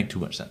it doesn't make too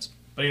much sense.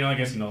 But, I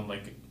guess,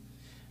 like,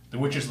 The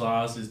Witcher's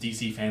Laws is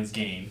DC fans'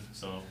 game,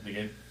 so they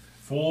get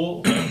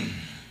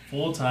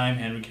full-time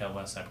Henry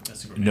Cavill as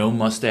Superman. No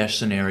mustache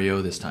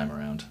scenario this time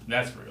around.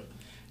 That's real.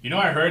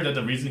 I heard that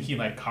the reason he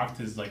cocked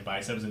his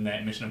biceps in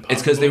that Mission Impossible.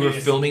 It's because they were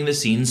filming the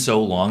scene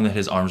so long that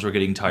his arms were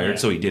getting tired, Yeah.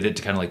 so he did it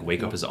to kind of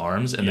wake up his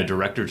arms, and the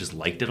director just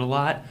liked it a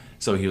lot,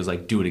 so he was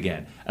like, "Do it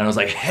again." And I was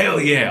like, "Hell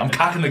yeah! I'm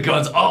cocking the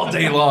guns all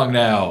day long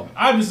now."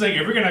 I'm just saying,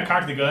 if you're gonna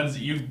cock the guns,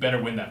 you better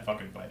win that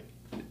fucking fight.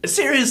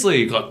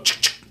 Seriously, I love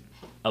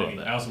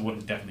that. I also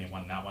would definitely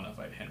not want to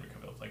fight Henry Cavill.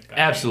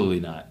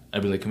 Absolutely not.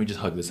 I'd be like, "Can we just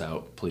hug this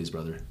out, please,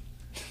 brother?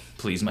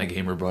 Please, my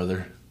gamer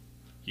brother."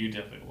 You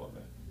definitely love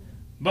that.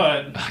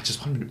 But I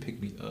just want him to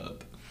pick me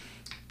up.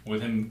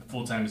 With him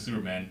full-time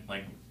Superman,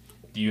 like,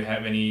 do you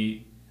have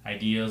any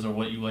ideas or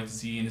what you like to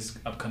see in this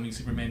upcoming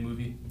Superman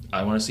movie?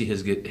 I want to see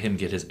him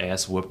get his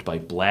ass whooped by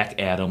Black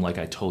Adam like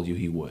I told you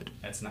he would.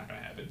 That's not going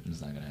to happen.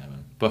 It's not going to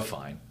happen. But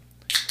fine.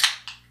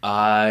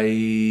 Do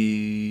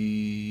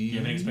you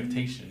have an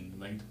expectation?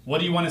 Like, what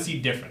do you want to see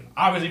different?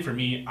 Obviously, for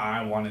me,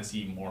 I want to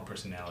see more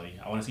personality.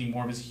 I want to see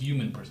more of his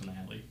human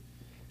personality.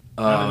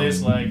 None of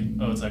this, like,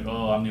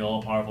 I'm the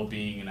all-powerful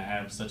being and I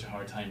have such a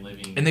hard time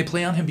living. And they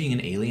play on him being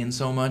an alien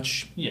so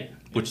much. Yeah.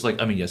 Which,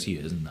 like, I mean, yes, he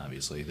is, and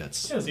obviously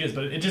that's... Yes, he is,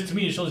 but it just, to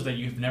me, it shows that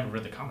you've never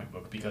read the comic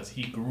book because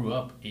he grew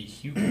up a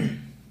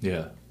human.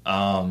 Yeah.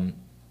 I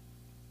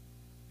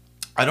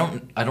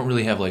don't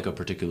really have, like, a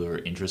particular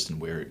interest in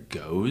where it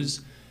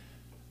goes.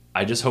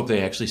 I just hope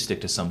they actually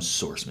stick to some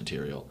source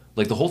material.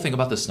 Like, the whole thing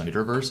about the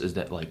Snyderverse is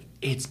that, like,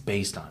 it's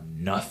based on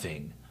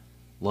nothing.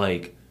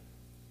 Like...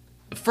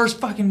 The first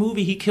fucking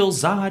movie, he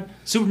kills Zod.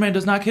 Superman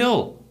does not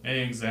kill.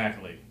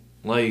 Exactly.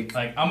 Like,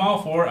 I'm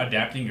all for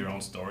adapting your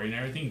own story and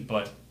everything,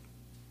 but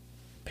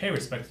pay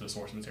respect to the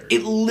source material.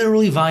 It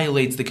literally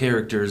violates the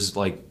character's,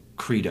 like,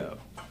 credo.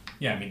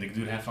 Yeah, I mean, the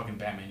dude had fucking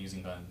Batman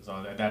using guns. So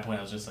at that point,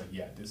 I was just like,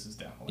 yeah, this is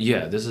definitely...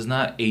 Yeah, this is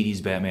not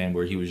 80s Batman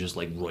where he was just,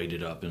 like,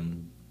 roided up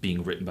and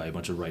being written by a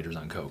bunch of writers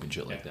on coke and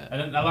shit like that.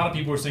 And a lot of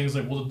people were saying, it's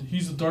like, well,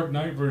 he's the Dark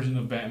Knight version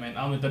of Batman.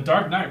 I mean, the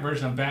Dark Knight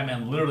version of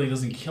Batman literally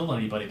doesn't kill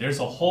anybody. There's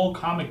a whole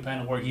comic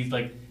panel where he's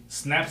like,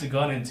 snaps a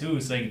gun in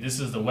two, saying, this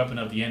is the weapon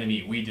of the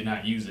enemy. We did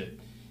not use it.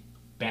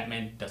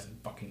 Batman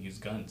doesn't fucking use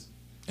guns.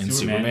 And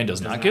Superman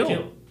does not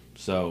kill.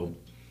 So...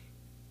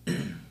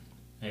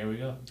 There we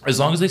go. As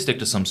long as they stick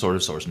to some sort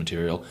of source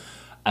material,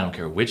 I don't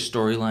care which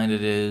storyline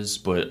it is,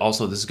 but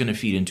also this is going to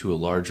feed into a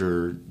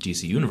larger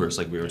DC universe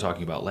like we were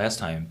talking about last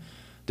time.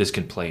 This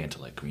can play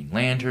into, like, Green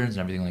Lanterns and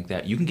everything like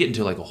that. You can get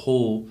into, like, a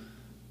whole...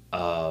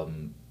 oh,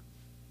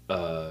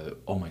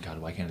 my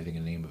God, why can't I think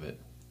of the name of it?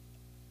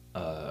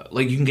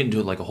 Like, you can get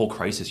into, like, a whole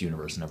Crisis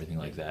universe and everything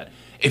like that.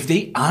 If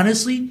they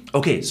honestly...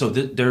 Okay, so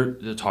there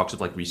are talks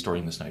of, like,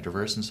 restoring the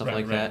Snyderverse and stuff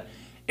that.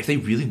 If they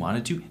really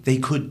wanted to, they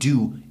could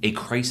do a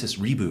Crisis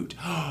reboot.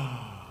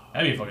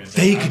 That'd be fucking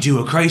insane. They could do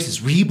a Crisis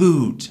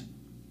reboot.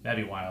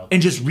 That'd be wild.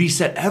 And just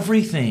reset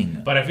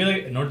everything. But I feel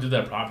like in order to do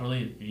that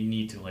properly, you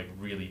need to, like,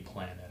 really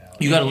plan that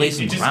out. You gotta lay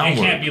some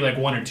groundwork. It can't be like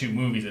 1 or 2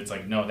 movies. It's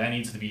like, no, that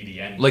needs to be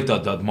the end. Like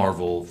the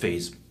Marvel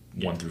Phase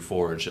 1 through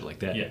 4 and shit like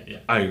that. Yeah.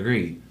 I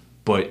agree.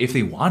 But if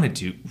they wanted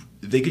to,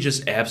 they could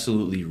just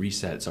absolutely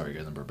reset. Sorry,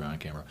 guys, I'm burping on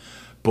camera.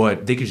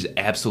 But they could just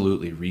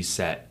absolutely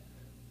reset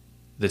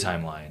the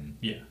timeline.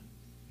 Yeah.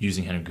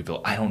 Using Henry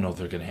Cavill. I don't know if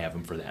they're going to have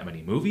him for that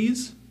many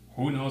movies.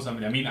 Who knows? I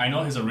mean, I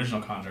know his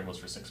original contract was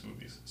for 6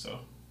 movies,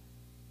 so...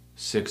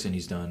 6 and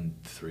he's done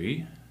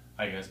 3?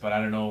 I guess, but I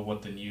don't know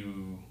what the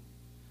new...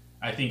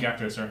 I think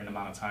after a certain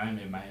amount of time,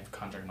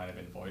 contract might have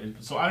been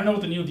voided. So I don't know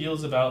what the new deal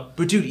is about.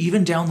 But dude,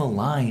 even down the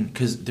line,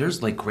 because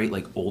there's like great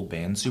like old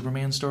band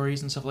Superman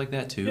stories and stuff like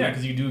that too. Yeah,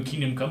 because you do a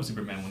Kingdom Come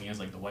Superman when he has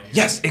like the white hair.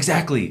 Yes,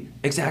 exactly.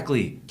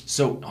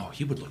 So,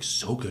 he would look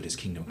so good as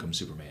Kingdom Come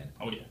Superman.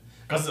 Oh yeah.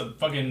 Because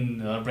fucking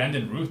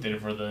Brandon Ruth did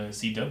it for the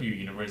CW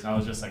universe, and I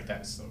was just like,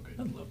 that's so good.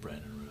 I love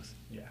Brandon Ruth.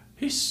 Yeah.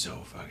 He's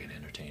so fucking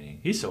entertaining.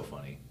 He's so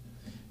funny.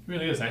 He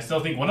really is. I still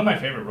think one of my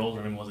favorite roles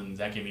for him was in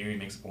Zack and Miri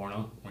Makes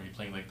Porno, where he's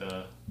playing like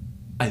the...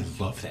 I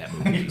love that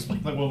movie. He was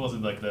playing, like, what was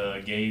it, like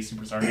the gay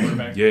superstar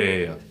quarterback?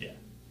 Yeah. Yeah.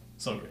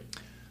 So great.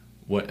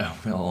 What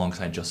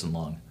alongside Justin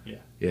Long. Yeah.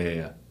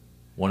 Yeah.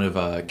 One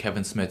of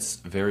Kevin Smith's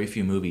very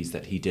few movies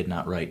that he did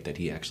not write that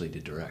he actually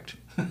did direct.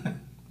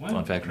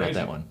 Fun fact about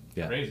that one.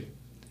 Yeah. Crazy.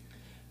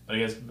 But I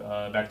guess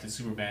back to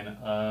Superman.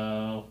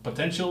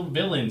 Potential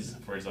villains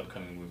for his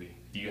upcoming movie.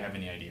 Do you have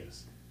any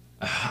ideas?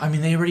 I mean,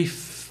 they already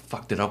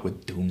fucked it up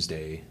with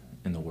Doomsday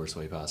in the worst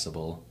way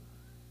possible.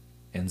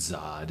 And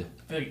Zod.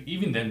 I feel like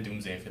even then,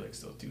 Doomsday, I feel like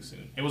still too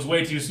soon. It was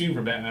way too soon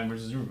for Batman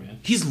versus Superman.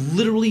 He's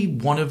literally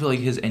one of like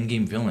his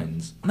endgame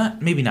villains.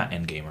 Maybe not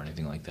endgame or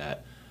anything like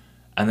that.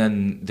 And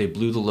then they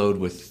blew the load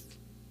with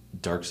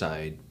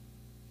Darkseid.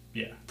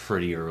 Yeah.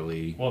 Pretty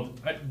early. Well,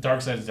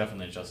 Darkseid is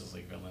definitely a Justice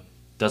League villain.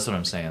 That's what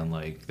I'm saying.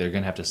 Like, they're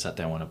going to have to set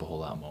that one up a whole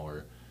lot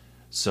more.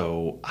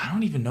 So, I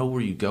don't even know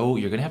where you go.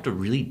 You're going to have to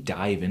really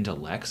dive into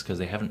Lex because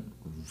they haven't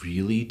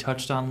really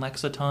touched on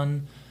Lex a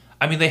ton.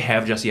 I mean, they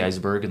have Jesse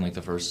Eisenberg in, like,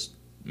 the first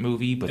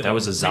movie, but that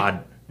was a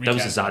Zod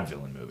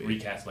villain movie.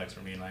 Recast Lex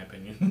for me, in my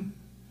opinion.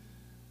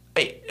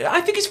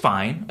 I think he's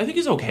fine. I think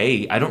he's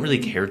okay. I don't really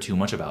care too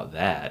much about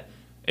that.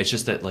 It's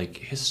just that, like,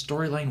 his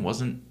storyline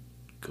wasn't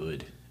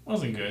good. It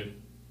wasn't good.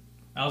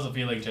 I also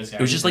feel like Jesse Eisenberg...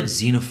 It was just, like,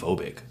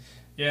 xenophobic.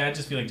 Yeah, I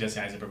just feel like Jesse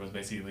Eisenberg was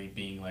basically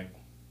being, like,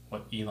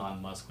 what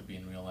Elon Musk would be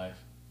in real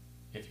life,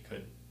 if he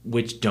could.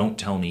 Which, don't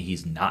tell me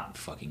he's not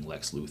fucking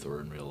Lex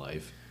Luthor in real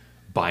life.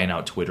 Buying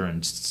out Twitter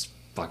and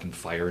fucking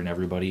firing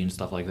everybody and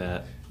stuff like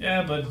that.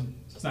 Yeah, but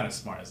he's not as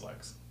smart as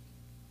Lex.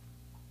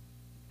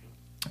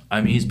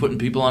 I mean, he's putting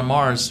people on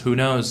Mars. Who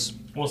knows?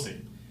 We'll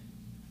see.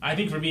 I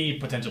think for me,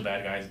 potential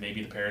bad guys,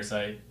 maybe the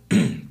Parasite.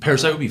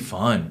 Parasite would be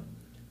fun.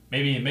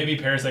 Maybe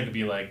Parasite could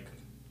be like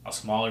a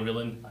smaller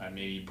villain.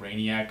 Maybe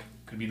Brainiac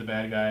could be the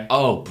bad guy.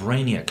 Oh,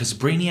 Brainiac. Because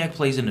Brainiac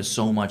plays into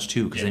so much,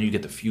 too. Because then you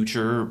get the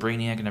future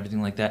Brainiac and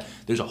everything like that.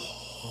 There's a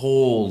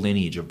whole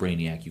lineage of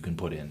Brainiac you can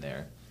put in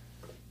there.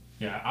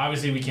 Yeah,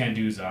 obviously we can't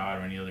do Zod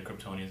or any other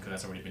Kryptonians because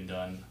that's already been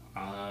done.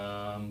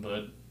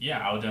 But yeah,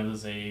 I would definitely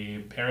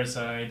say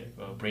Parasite,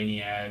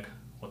 Brainiac.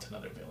 What's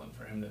another villain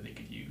for him that they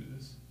could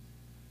use?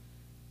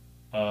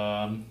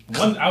 One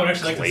I would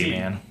actually like to see.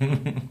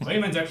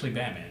 Clayman's actually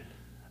Batman.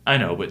 I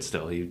know, but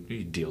still,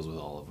 he deals with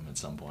all of them at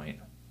some point.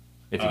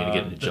 If you're gonna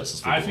get into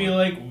Justice League. I feel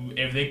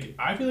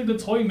like the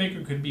Toy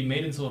Maker could be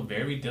made into a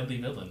very deadly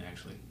villain,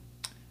 actually.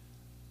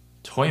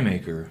 Toy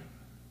Maker.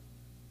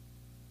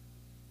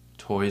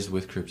 Toys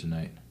with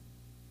kryptonite.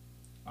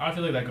 I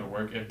feel like that could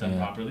work if done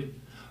properly.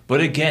 But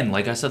again,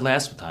 like I said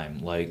last time,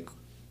 like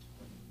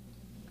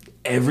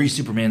every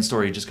Superman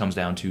story just comes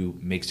down to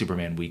make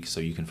Superman weak so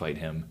you can fight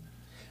him.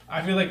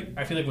 I feel like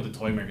with the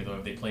Toy Maker though,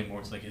 if they play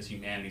more to like his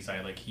humanity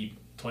side, like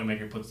Toy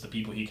Maker puts the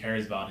people he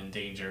cares about in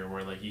danger,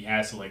 where like he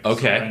has to like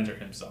surrender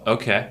himself.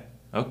 Okay,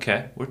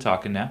 we're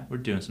talking now. We're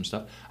doing some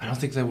stuff. I don't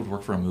think that would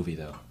work for a movie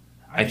though.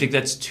 I think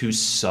that's too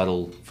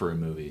subtle for a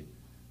movie.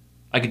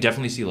 I could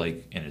definitely see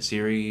like in a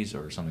series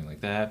or something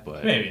like that,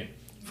 but maybe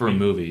for a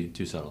movie,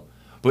 too subtle.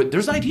 But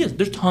there's ideas.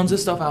 There's tons of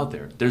stuff out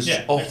there. There's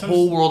a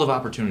whole world of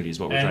opportunities.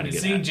 What we're trying to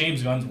get seeing at.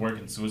 James Gunn's work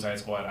in Suicide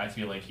Squad, I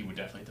feel like he would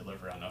definitely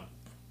deliver on a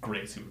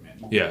great Superman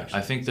movie. Yeah,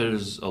 I think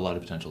there's a lot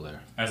of potential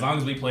there. As long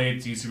as we play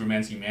to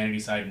Superman's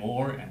humanity side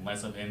more and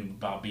less of him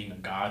about being a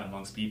god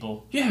amongst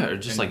people. Yeah, or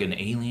just like an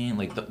alien.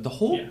 Like the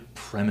whole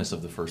premise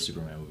of the first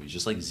Superman movie is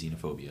just like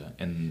xenophobia,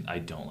 and I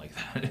don't like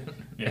that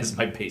as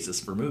my basis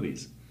for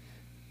movies.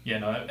 Yeah,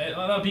 no, a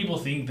lot of people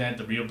think that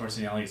the real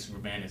personality of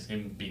Superman is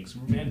him being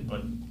Superman,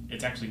 but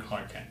it's actually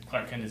Clark Kent.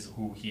 Clark Kent is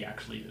who he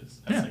actually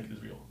is. That's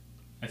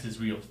that's his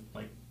real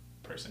like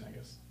person, I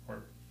guess,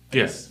 or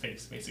his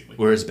face basically.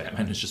 Whereas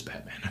Batman is just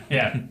Batman.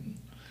 Yeah,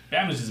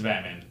 Batman is just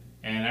Batman.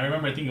 And I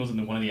remember, I think it was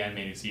in one of the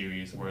animated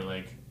series where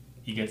like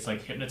he gets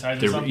like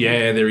hypnotized or something.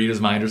 Yeah, they read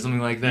his mind or something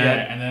like that.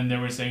 Yeah, and then they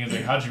were saying, it's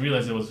like, how'd you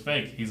realize it was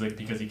fake? He's like,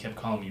 because he kept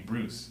calling me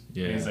Bruce.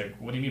 Yeah. And he's like,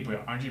 what do you mean,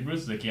 but aren't you Bruce?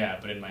 He's like, yeah,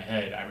 but in my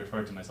head, I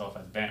refer to myself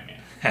as Batman.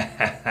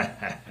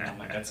 And I'm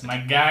like, that's my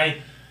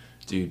guy.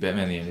 Dude,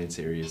 Batman the Animated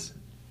Series,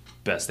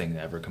 best thing to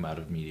ever come out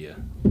of media.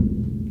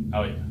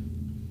 Oh, yeah.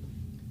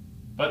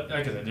 But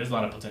like I said, there's a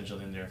lot of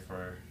potential in there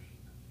for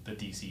the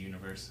DC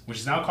Universe, which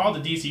is now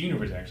called the DC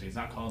Universe, actually. It's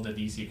not called the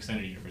DC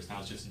Extended Universe. Now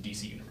it's just the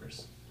DC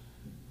Universe.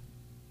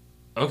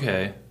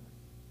 Okay.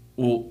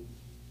 Well,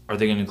 are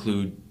they going to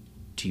include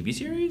TV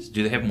series?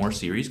 Do they have more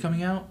series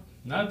coming out?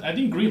 I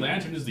think Green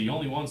Lantern is the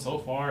only one so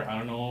far. I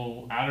don't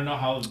know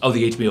how... Oh,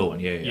 the HBO one.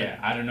 Yeah. Yeah,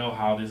 I don't know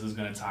how this is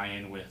going to tie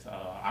in with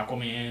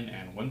Aquaman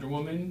and Wonder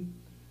Woman,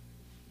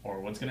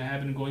 or what's going to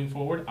happen going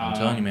forward. I'm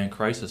telling you, man,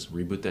 Crisis.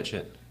 Reboot that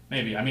shit.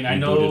 Maybe. I mean, I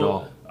know... It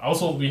all.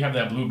 Also, we have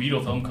that Blue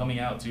Beetle film coming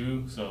out,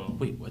 too, so...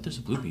 Wait, what? There's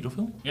a Blue Beetle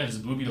film? Yeah, there's a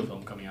Blue Beetle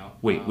film coming out.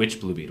 Wait,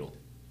 which Blue Beetle?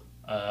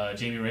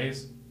 Jamie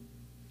Reyes.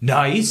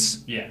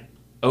 Nice! Yeah.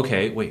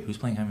 Okay, wait, who's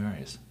playing Jaime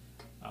Reyes?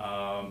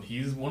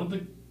 He's one of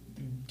the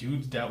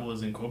dudes that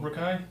was in Cobra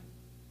Kai.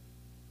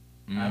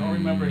 I don't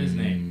remember his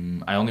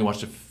name. I only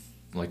watched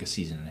like a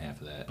season and a half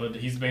of that. But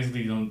he's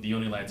basically the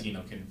only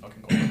Latino kid in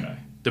fucking Cobra Kai.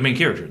 The main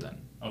character, then?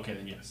 Okay,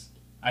 then yes.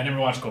 I never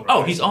watched Cobra Kai.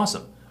 Oh, he's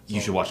awesome. So.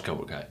 You should watch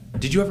Cobra Kai.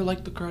 Did you ever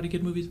like the Karate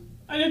Kid movies?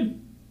 I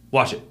did.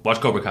 Watch it.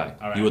 Watch Cobra Kai.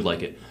 All right. You would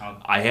like it.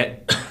 I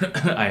had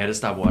to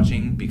stop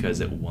watching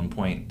because at one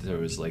point there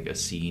was like a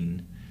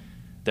scene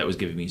that was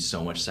giving me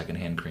so much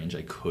secondhand cringe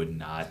I could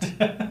not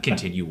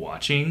continue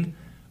watching.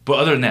 But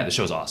other than that, the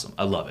show's awesome.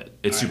 I love it.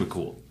 It's super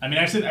cool. I mean,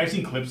 I've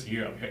seen clips of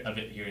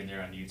it here and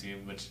there on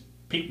YouTube, which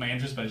piqued my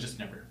interest, but I just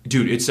never.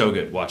 Dude, it's so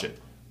good. Watch it.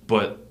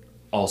 But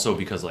also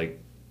because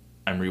like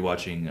I'm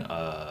rewatching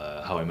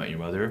How I Met Your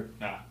Mother.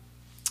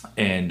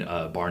 And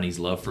Barney's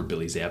love for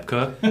Billy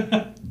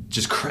Zabka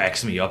just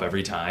cracks me up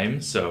every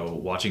time. So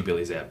watching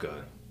Billy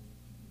Zabka.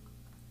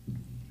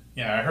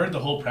 Yeah, I heard the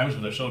whole premise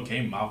of the show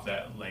came off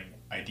that like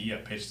idea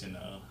pitched in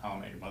How I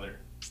Met Your Mother.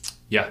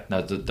 Yeah,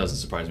 that doesn't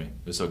surprise me.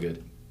 It was so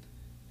good.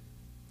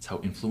 That's how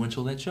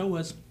influential that show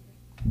was.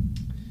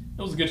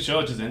 It was a good show.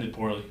 It just ended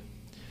poorly.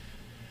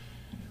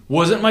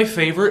 Wasn't my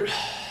favorite.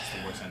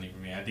 It's the worst ending for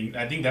me.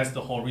 I think that's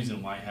the whole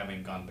reason why I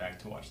haven't gone back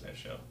to watch that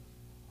show.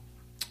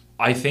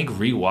 I think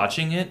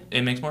rewatching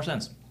it makes more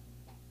sense.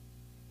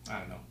 I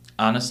don't know.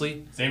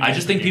 Honestly, I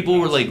just think people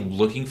were like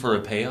looking for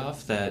a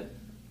payoff that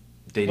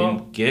they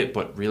didn't get,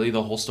 but really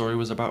the whole story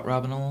was about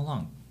Robin all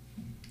along.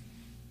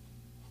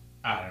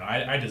 I don't know.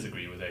 I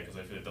disagree with that because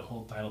I feel like the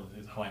whole title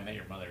is How I Met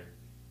Your Mother,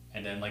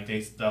 and then like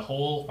the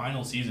whole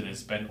final season is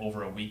spent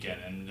over a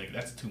weekend, and like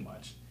that's too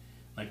much.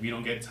 Like we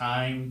don't get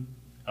time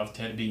of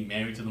Ted being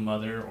married to the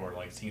mother or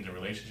like seeing the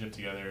relationship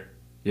together.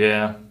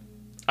 Yeah.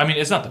 I mean,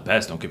 it's not the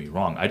best, don't get me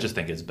wrong. I just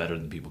think it's better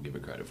than people give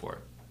it credit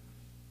for.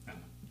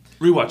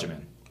 Rewatch it,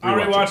 man. I'll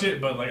rewatch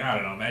it, but like I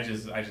don't know. I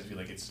just feel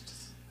like it's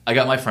just... I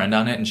got my friend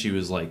on it, and she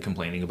was like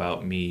complaining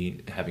about me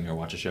having her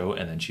watch a show,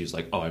 and then she was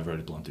like, "Oh, I've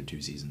already blown through 2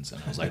 seasons,"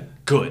 and I was like,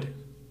 "Good,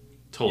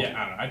 told you."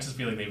 Yeah, I don't know. I just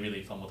feel like they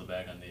really fumbled the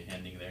bag on the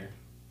ending there.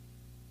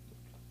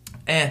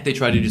 They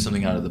tried to do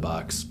something out of the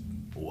box.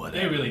 Whatever.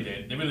 They really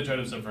did. They really tried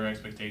to subvert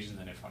expectations,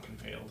 and it fucking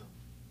failed.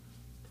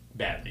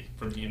 Badly,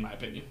 for me, in my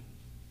opinion.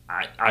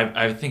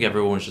 I think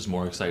everyone was just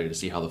more excited to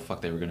see how the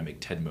fuck they were going to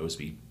make Ted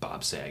Mosby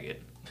Bob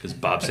Saget. Because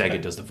Bob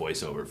Saget does the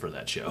voiceover for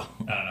that show.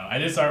 I don't know. I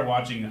did start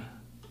watching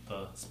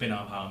the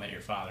spin-off How I Met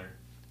Your Father.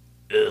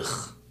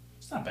 Ugh.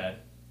 It's not bad.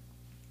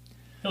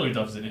 Hilary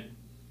Duff's in it.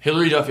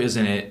 Hilary Duff is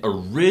in it.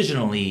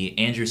 Originally,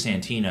 Andrew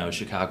Santino,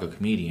 Chicago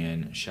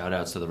comedian,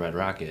 shout-outs to the Red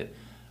Rocket,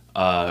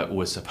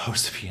 was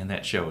supposed to be in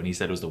that show. And he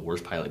said it was the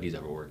worst pilot he's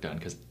ever worked on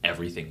because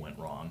everything went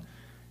wrong.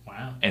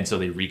 Wow. And so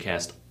they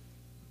recast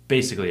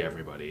basically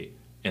everybody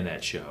in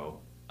that show.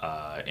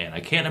 And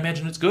I can't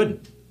imagine it's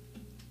good.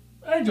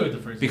 I enjoyed the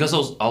first because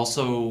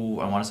also,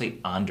 I want to say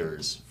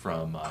Anders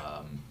from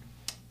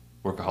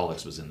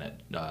Workaholics was in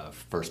that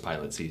first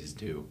pilot season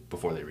 2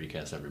 before they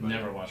recast everybody.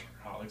 Never watched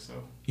Workaholics,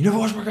 so. You never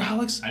watched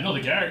Workaholics? I know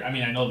the character. I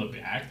mean, I know the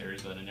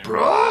actors, but I never.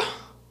 Bruh!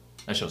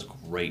 That show's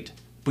great.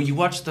 But you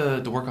watched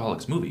the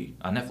Workaholics movie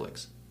on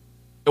Netflix.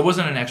 It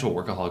wasn't an actual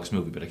Workaholics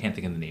movie, but I can't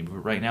think of the name of it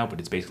right now, but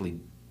it's basically...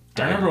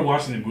 I remember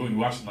watching the movie. We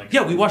watched it like...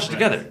 Yeah, we watched it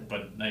together.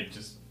 But I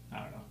just... I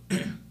don't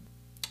know.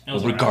 Well,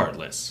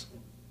 regardless,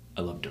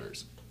 I love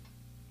Durs.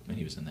 And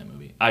he was in that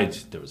movie.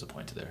 There was a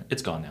point to there.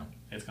 It's gone now.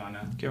 It's gone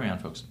now. Carry on,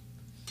 folks.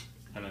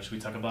 I don't know. Should we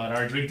talk about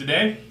our drink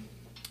today?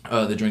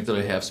 The drink that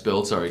I have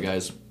spilled. Sorry,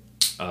 guys.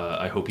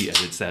 I hope he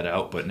edits that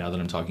out, but now that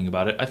I'm talking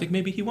about it, I think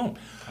maybe he won't.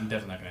 I'm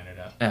definitely not going to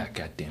edit it Ah, out.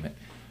 god damn it.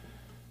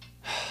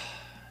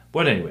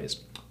 But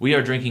anyways, we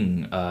are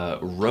drinking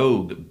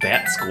Rogue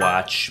Bat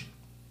Squatch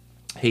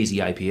Hazy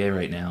IPA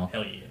right now.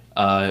 Hell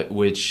yeah.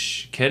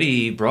 Which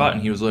Keti brought,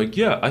 and he was like,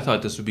 yeah, I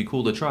thought this would be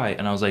cool to try.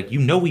 And I was like,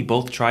 we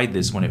both tried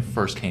this when it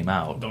first came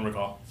out. Don't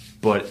recall.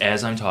 But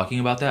as I'm talking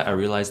about that, I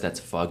realized that's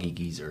Foggy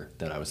Geezer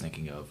that I was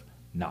thinking of,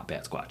 not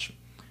Bat Squatch.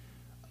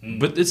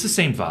 But it's the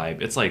same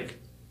vibe. It's like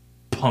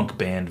punk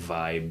band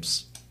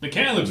vibes. The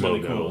can looks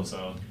really logo. cool,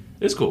 so...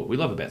 It's cool. We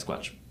love a Bat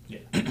Squatch. Yeah.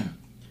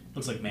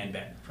 Looks like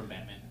Man-Bat from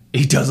Batman.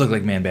 He does look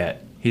like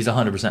Man-Bat. He's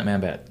 100%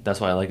 Man-Bat. That's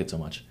why I like it so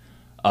much.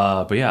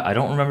 But yeah, I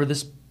don't remember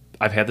this...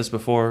 I've had this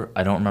before.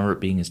 I don't remember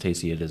it being as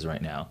tasty as it is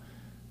right now.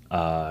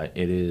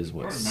 It is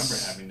what... I don't remember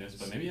having this,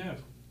 but maybe I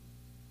have.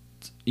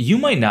 You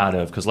might not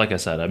have, because like I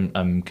said,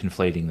 I'm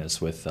conflating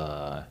this with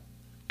the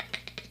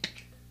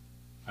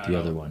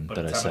other one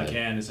that I said. But on the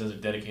can, it says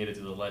it's dedicated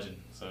to the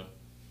legend, so...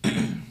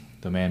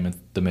 The man,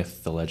 the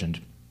myth, the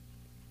legend.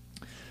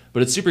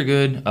 But it's super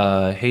good.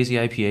 Hazy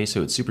IPA,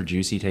 so it's super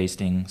juicy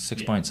tasting,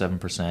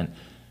 6.7%.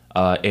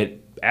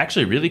 It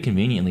actually really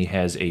conveniently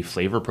has a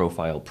flavor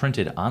profile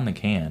printed on the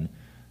can,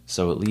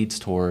 so it leads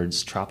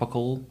towards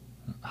tropical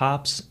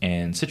hops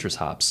and citrus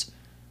hops.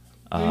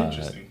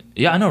 Interesting.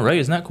 Yeah, I know, right?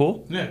 Isn't that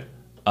cool? Yeah.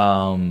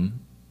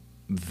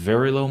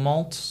 Very low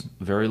malts,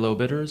 very low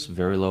bitters,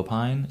 very low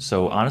pine.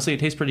 So honestly,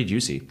 it tastes pretty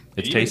juicy.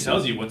 It's It tasty. even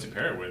tells you what to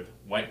pair it with.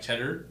 White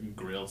cheddar,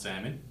 grilled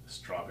salmon,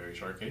 strawberry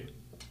shortcake.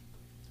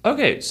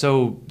 Okay,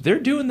 so they're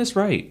doing this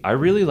right. I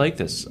really like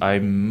this.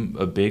 I'm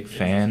a big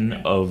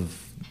fan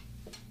of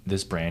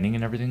this branding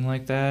and everything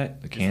like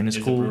that. The can is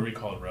cool. Is the brewery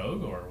called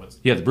Rogue, or what's...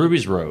 Yeah, the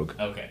brewery's Rogue.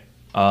 Okay.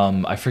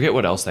 I forget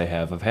what else they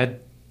have. I've had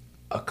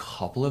a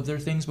couple of their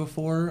things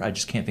before. I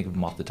just can't think of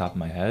them off the top of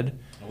my head.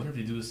 I wonder if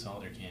they do this to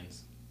all their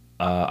cans.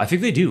 I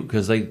think they do,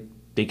 because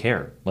they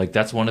care. Like,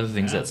 that's one of the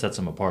things that sets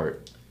them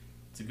apart.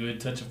 It's a good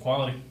touch of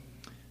quality.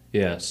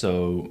 Yeah,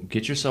 so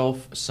get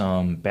yourself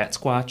some Bat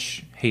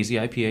Squatch Hazy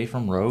IPA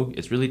from Rogue.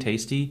 It's really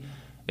tasty.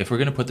 If we're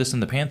going to put this in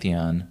the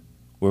Pantheon,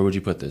 where would you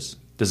put this?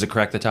 Does it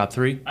crack the top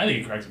 3? I think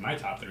it cracks my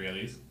top 3 at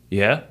least.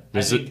 Yeah?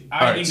 I think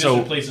this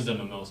replaces the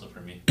mimosa for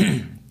me.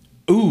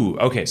 Ooh,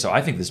 okay, so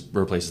I think this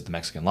replaces the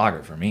Mexican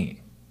lager for me.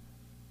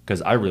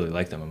 Because I really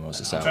like the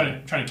mimosa sour.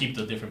 I'm trying to keep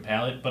the different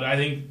palate, but I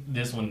think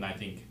this one,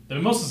 the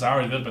mimosa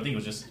sour is good, but I think it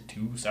was just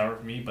too sour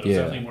for me, but it was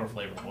definitely more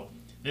flavorful.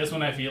 This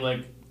one I feel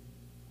like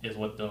is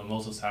what the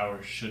mimosa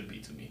sour should be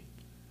to me.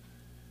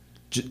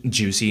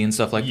 Juicy and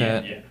stuff like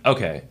that? Yeah.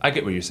 Okay, I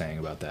get what you're saying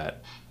about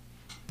that.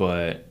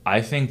 But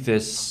I think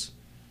this,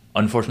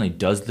 unfortunately,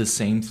 does the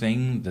same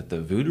thing that the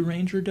Voodoo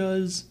Ranger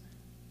does.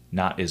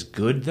 Not as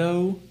good,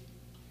 though,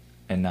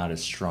 and not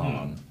as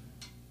strong.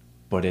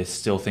 But I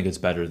still think it's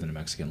better than a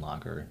Mexican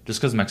lager. Just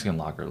because Mexican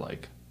lager,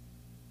 like...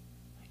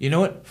 You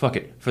know what? Fuck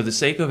it. For the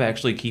sake of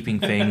actually keeping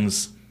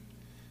things...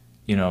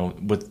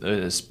 with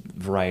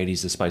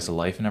varieties, the spice of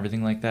life and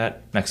everything like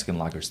that, Mexican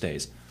lager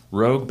stays.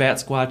 Rogue Bat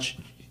Squatch,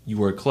 you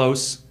were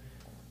close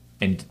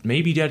and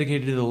maybe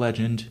dedicated to the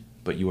legend,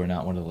 but you are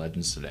not one of the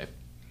legends today.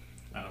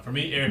 I don't know. For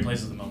me, it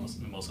replaces the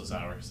mimosa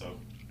sour, so...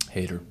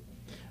 Hater.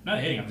 I'm not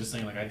hating, I'm just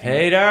saying, I think...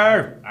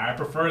 Hater! I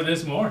prefer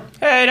this more.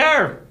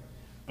 Hater!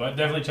 But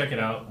definitely check it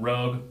out.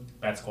 Rogue,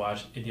 Bat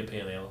Squatch, India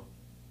Pale Ale.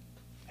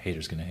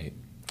 Hater's gonna hate.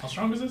 How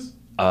strong is this?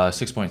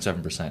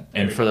 6.7%.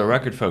 And for the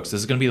record, folks,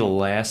 this is going to be the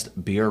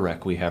last beer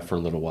rec we have for a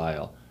little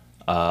while.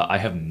 I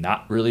have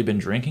not really been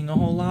drinking a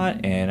whole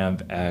lot, and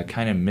I've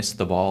kind of missed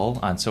the ball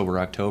on Sober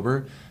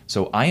October.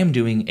 So I am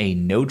doing a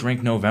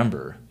no-drink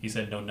November. He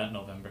said no nut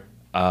November.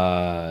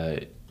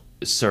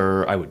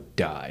 Sir, I would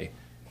die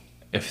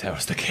if that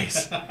was the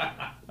case.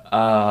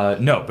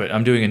 No, but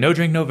I'm doing a no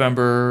drink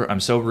November. I'm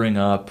sobering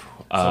up.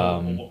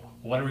 So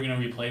what are we going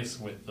to replace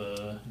with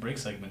the break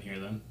segment here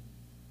then?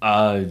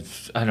 I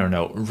don't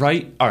know.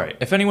 Right? All right.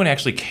 If anyone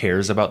actually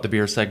cares about the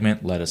beer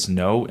segment, let us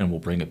know, and we'll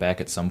bring it back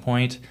at some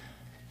point.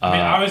 I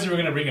mean, obviously we're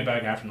gonna bring it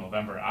back after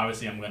November.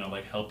 Obviously, I'm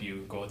gonna help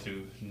you go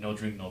through No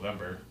Drink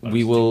November.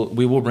 We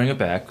will bring it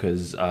back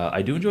because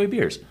I do enjoy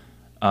beers.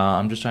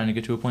 I'm just trying to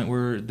get to a point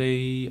where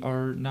they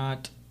are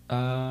not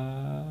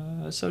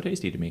so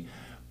tasty to me.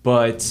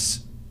 But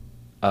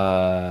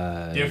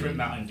different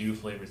Mountain Dew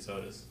flavored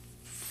sodas.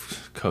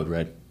 Code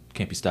Red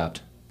can't be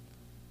stopped.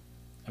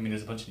 I mean,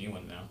 there's a bunch of new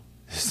ones now.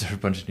 Is there a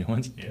bunch of new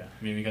ones? Yeah,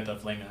 I mean, we got the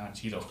Flaming Hot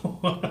Cheeto.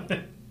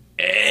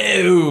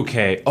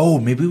 Okay. Oh,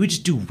 maybe we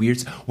just do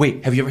weird.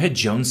 Wait, have you ever had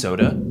Jones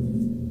Soda? I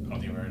don't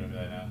think I've heard of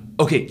that now.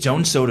 Okay,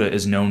 Jones Soda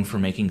is known for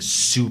making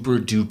super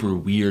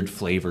duper weird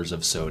flavors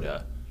of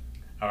soda.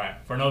 All right,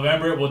 for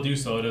November we'll do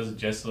sodas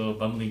just so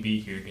Bumbling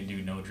Bee here can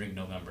do No Drink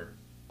November.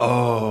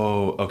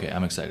 Oh, okay.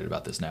 I'm excited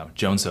about this now.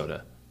 Jones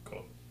Soda.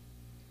 Cool.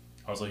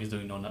 Also, he's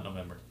doing No Nut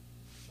November.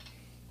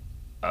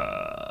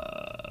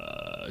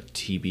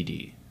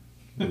 TBD.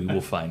 We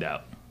will find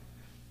out.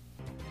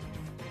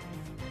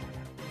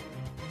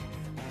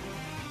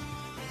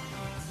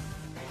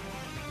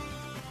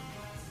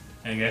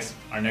 And I guess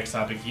our next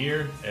topic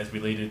here, as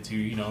related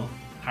to,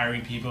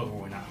 hiring people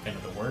who are not a fan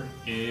of the work,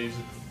 is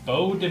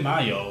Beau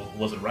DeMaio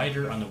was a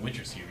writer on the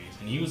Witcher series,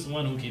 and he was the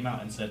one who came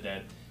out and said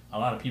that a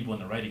lot of people in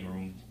the writing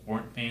room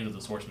weren't fans of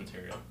the source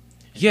material.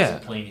 And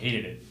just plain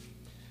hated it.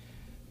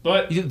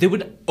 But they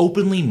would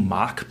openly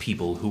mock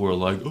people who were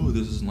like, "Oh,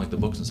 this isn't like the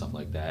books" and stuff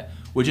like that,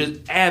 which is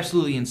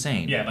absolutely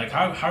insane. Yeah, like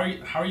how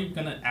are you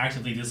gonna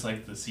actively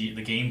dislike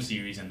the game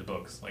series and the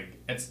books?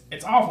 Like it's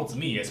awful to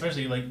me,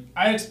 especially like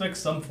I expect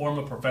some form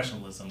of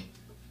professionalism.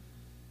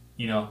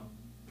 All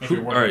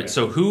right,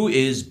 so who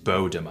is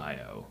Beau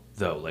DeMaio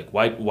though? Like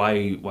why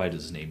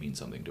does his name mean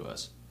something to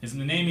us? His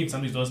name means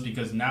something to us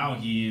because now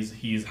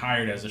he's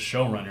hired as a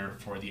showrunner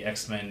for the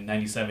X-Men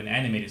 '97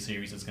 animated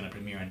series that's going to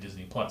premiere on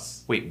Disney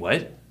Plus. Wait,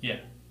 what? Yeah.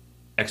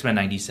 X-Men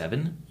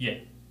 '97? Yeah.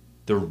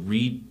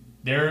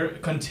 They're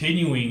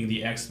continuing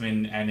the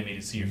X-Men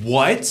animated series.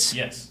 What?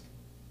 Yes.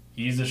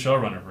 He's the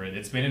showrunner for it.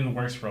 It's been in the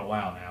works for a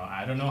while now.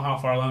 I don't know how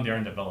far along they are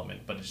in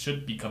development, but it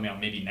should be coming out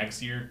maybe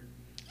next year.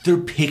 They're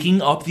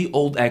picking up the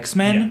old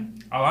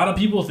X-Men? Yeah. A lot of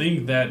people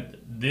think that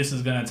this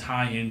is going to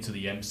tie into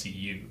the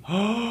MCU.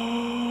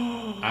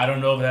 I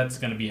don't know if that's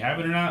going to be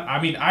happening or not.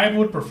 I mean, I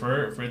would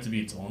prefer for it to be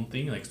its own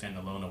thing, like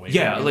standalone away.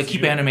 Yeah, like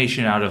keep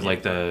animation out of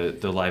like the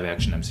live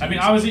action MCU. I mean,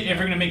 obviously, if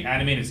you're going to make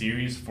animated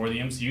series for the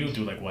MCU,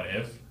 do like What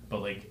If.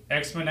 But like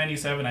X-Men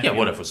 '97,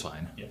 What If was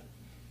fine. Yeah.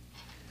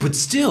 But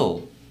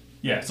still.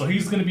 Yeah, so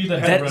he's going to be the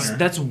head runner.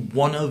 That's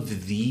one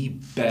of the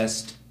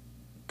best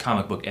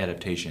comic book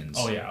adaptations.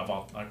 Oh yeah,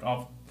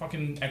 of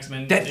fucking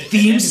X-Men. That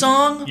theme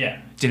song?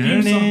 Yeah.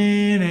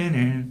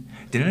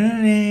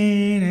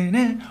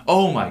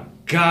 Oh my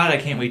god, I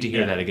can't wait to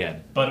hear that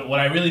again. But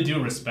what I really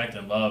do respect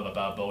and love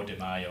about Beau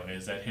DeMaio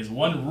is that his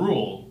one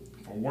rule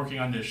for working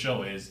on this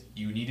show is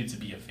you needed to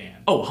be a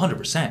fan. Oh,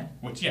 100%.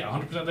 Which,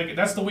 100%. Like,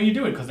 that's the way you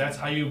do it because that's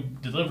how you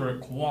deliver a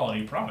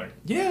quality product.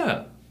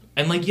 Yeah.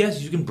 And, like,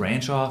 yes, you can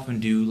branch off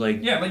and do,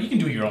 like... Yeah, like, you can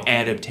do your own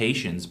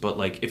adaptations, but,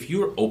 like, if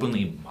you're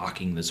openly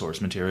mocking the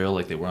source material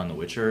like they were on The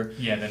Witcher...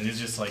 Yeah, then it's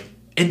just, like...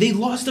 And they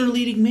lost their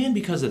leading man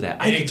because of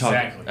that.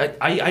 Exactly.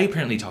 I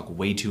apparently talk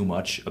way too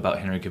much about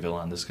Henry Cavill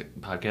on this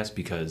podcast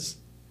because...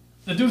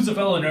 The dude's a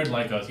fellow nerd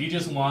like us. He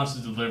just wants to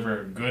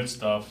deliver good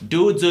stuff.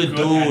 Dude's a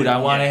dude. I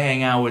want to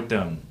hang out with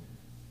them.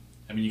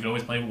 I mean, you can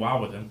always play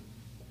WoW with him.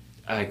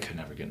 I could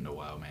never get into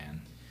WoW,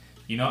 man.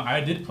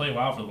 I did play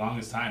WoW for the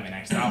longest time, and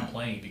I stopped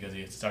playing because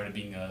it started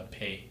being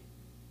pay.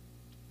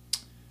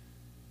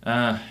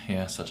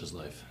 Yeah, such is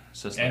life.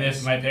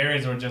 If my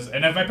parents were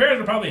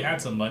probably had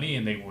some money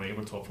and they were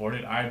able to afford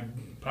it, I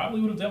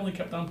probably would have definitely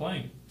kept on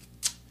playing.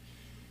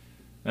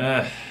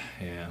 Yeah.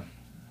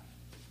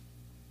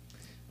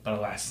 But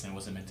alas, it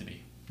wasn't meant to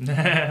be.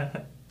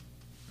 I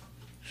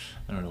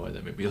don't know why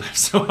that made me laugh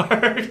so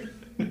hard.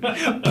 But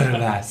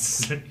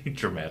alas, you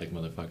dramatic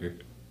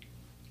motherfucker.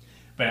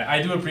 But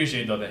I do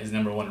appreciate, though, that his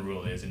number one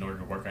rule is in order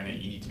to work on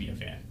it, you need to be a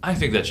fan. I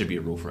think that should be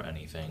a rule for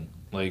anything.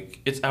 Like,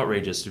 it's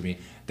outrageous to me.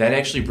 That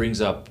actually brings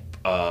up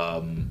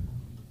a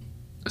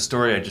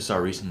story I just saw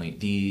recently.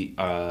 The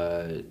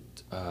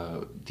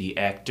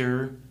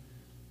actor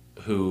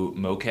who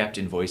mocapped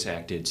and voice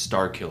acted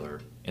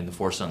Starkiller in The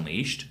Force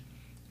Unleashed.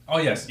 Oh,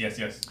 yes.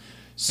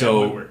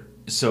 So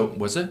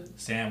what's it?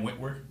 Sam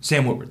Witwer.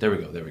 Sam Witwer. There we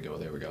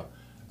go.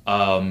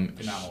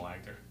 Phenomenal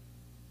actor.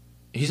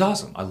 He's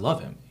awesome. I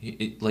love him.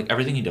 Like,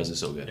 everything he does is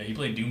so good. Yeah, he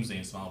played Doomsday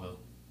in Smallville.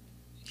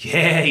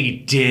 Yeah, he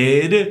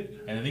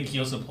did. And I think he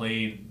also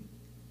played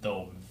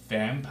the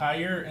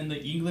vampire in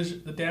the English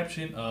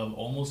adaptation of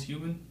Almost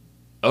Human.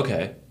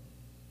 Okay.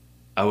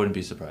 I wouldn't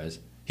be surprised.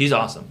 He's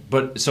awesome.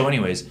 But, so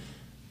anyways,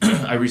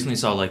 I recently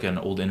saw, like, an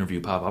old interview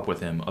pop up with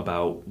him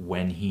about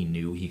when he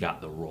knew he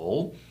got the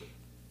role.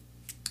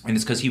 And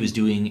it's because he was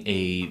doing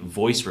a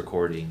voice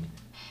recording,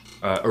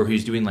 or he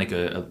was doing, like,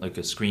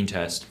 a screen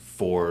test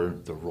for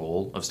the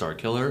role of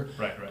Starkiller.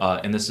 Right.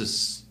 And this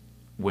is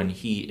when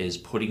he is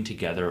putting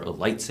together a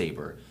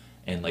lightsaber,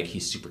 and like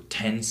he's super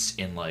tense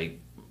and like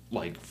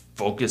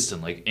focused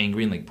and like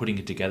angry and like putting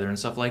it together and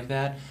stuff like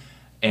that.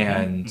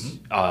 And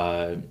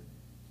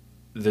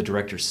the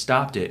director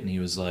stopped it and he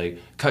was like,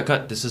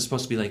 cut, this is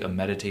supposed to be like a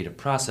meditative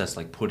process,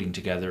 like putting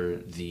together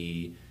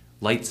the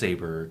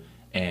lightsaber,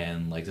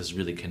 and like this is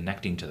really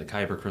connecting to the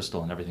Kyber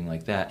crystal and everything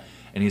like that.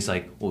 And he's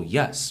like, well,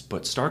 yes,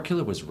 but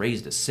Starkiller was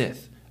raised a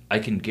Sith. I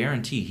can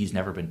guarantee he's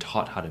never been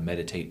taught how to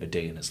meditate a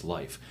day in his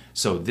life.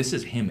 So this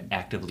is him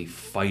actively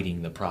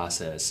fighting the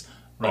process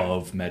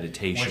of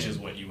meditation. Which is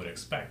what you would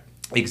expect.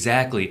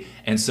 Exactly.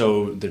 And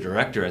so the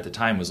director at the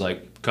time was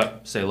like,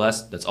 cut, say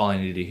less, that's all I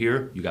needed to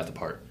hear, you got the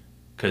part.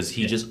 Because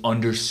he just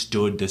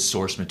understood the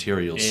source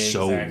material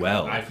so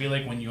well. I feel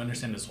like when you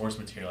understand the source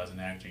material as an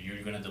actor,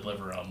 you're going to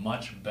deliver a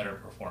much better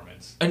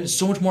performance. And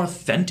so much more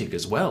authentic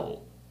as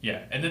well.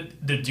 Yeah, and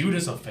the dude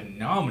is a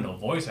phenomenal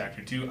voice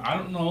actor too. I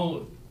don't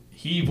know,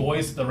 he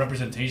voiced the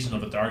representation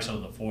of the dark side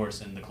of the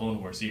Force in the Clone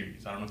Wars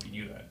series. I don't know if you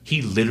knew that.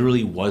 He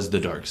literally was the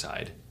dark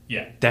side.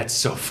 Yeah. That's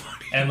so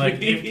funny. And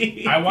like,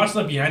 I watched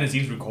the behind the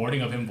scenes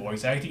recording of him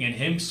voice acting, and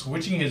him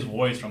switching his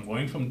voice from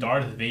going from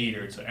Darth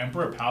Vader to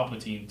Emperor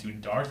Palpatine to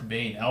Darth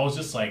Bane. I was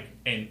just like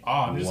in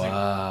awe. I'm just like,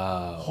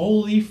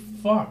 holy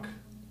fuck.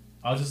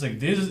 I was just like,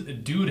 this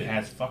dude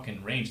has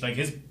fucking range. Like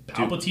his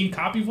Palpatine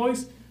copy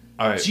voice.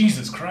 All right.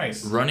 Jesus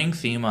Christ. Running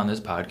theme on this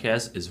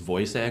podcast is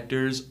voice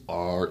actors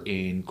are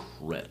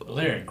incredible.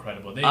 They're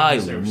incredible. I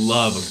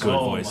love a good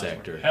voice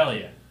actor. Hell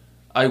yeah.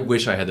 I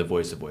wish I had the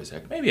voice of voice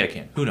actor. Maybe I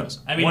can. Who knows?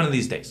 I mean, one of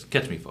these days.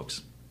 Catch me,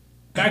 folks.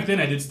 Back then,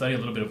 I did study a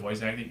little bit of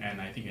voice acting,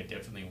 and I think I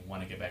definitely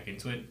want to get back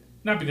into it.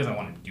 Not because I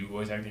want to do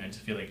voice acting. I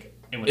just feel like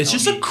it would. It's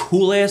just a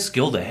cool ass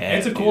skill to have.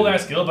 It's a cool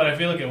ass skill, but I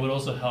feel like it would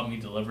also help me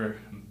deliver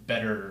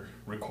better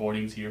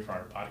recordings here for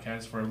our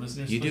podcast for our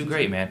listeners. You do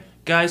great, man.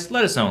 Guys,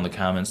 let us know in the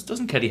comments.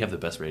 Doesn't Keti have the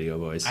best radio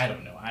voice? I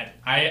don't know.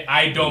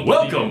 I don't.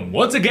 Welcome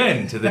once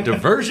again to the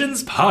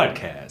Diversions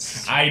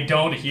Podcast. I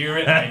don't hear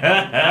it.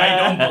 I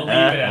don't believe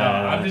it at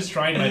all. I'm just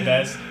trying my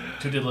best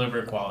to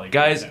deliver quality.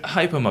 Guys,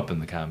 hype him up in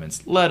the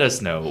comments. Let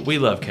us know. We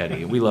love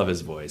Keti. We love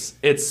his voice.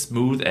 It's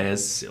smooth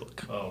as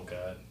silk. Oh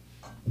God,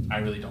 I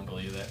really don't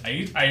believe that.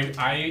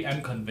 I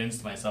am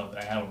convinced myself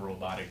that I have a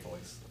robotic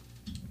voice.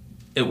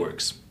 It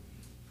works.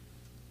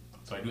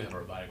 So I do have a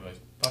robotic voice.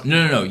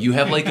 No. You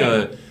have like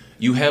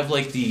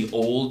the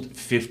old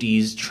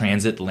 50s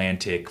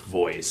transatlantic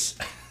voice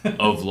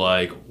of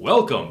like,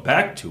 welcome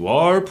back to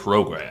our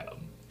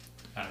program.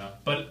 I don't know,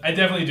 but I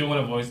definitely do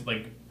want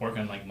to work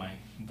on like my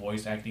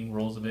voice acting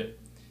roles a bit,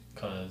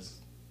 cause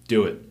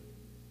do it.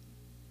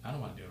 I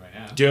don't want to do it right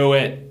now. Do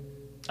it.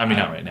 I mean,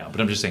 not right now, but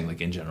I'm just saying,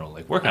 like in general,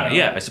 like work on it.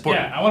 Yeah, I support it.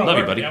 I want to love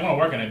you, buddy. I want to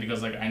work on it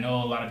because like I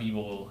know a lot of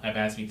people have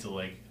asked me to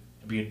like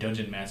be a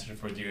dungeon master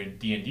for their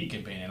D&D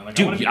campaign, and I'm like,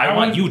 dude, I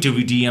want you to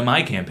DM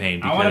my campaign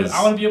because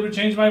I want to be able to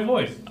change my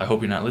voice. I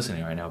hope you're not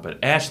listening right now,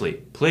 but Ashley,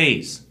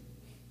 please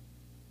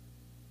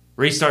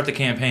restart the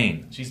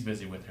campaign. She's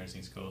busy with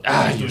nursing school.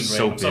 You're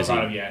so busy. I'm so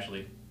proud of you,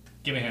 Ashley.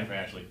 Give me a hand for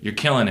Ashley. You're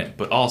killing it,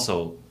 but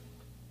also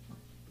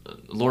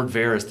Lord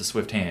Varys, the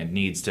Swift Hand,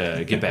 needs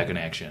to get back in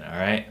action. All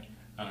right.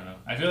 I don't know.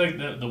 I feel like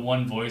the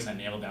one voice I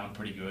nailed down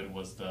pretty good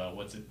was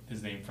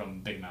his name from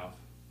Big Mouth.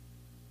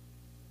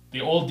 The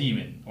old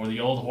demon, or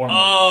the old hormone.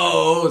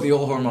 Oh, the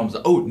old hormones.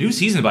 Oh, new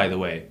season, by the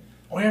way.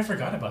 Oh, yeah, I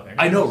forgot about that.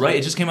 I know, right?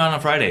 It just came out on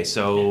Friday,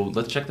 so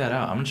let's check that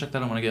out. I'm going to check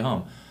that out when I get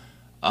home.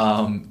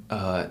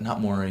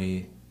 Not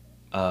Maury.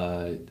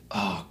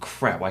 Oh,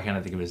 crap. Why can't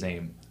I think of his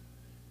name?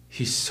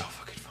 He's so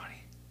fucking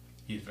funny.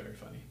 He's very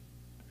funny.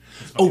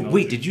 Oh,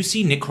 wait. Did you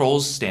see Nick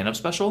Kroll's stand-up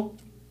special?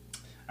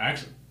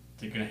 Actually,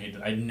 you're going to hate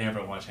that. I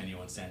never watch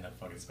anyone's stand-up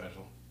fucking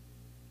special.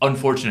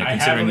 Unfortunate,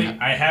 considering...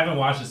 I haven't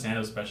watched a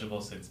stand-up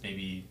special since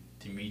maybe...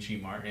 Dimitri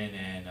Martin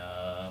and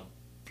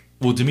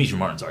well, Dimitri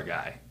Martin's our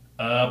guy.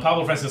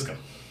 Pablo Francisco.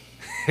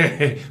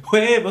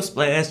 Huevo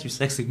splash, you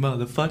sexy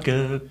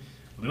motherfucker.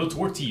 Little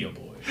tortilla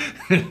boy.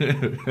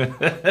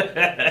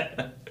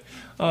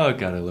 Oh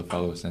god, I love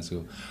Pablo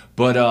Francisco.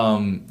 But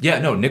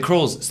Nick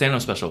Kroll's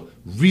stand-up special,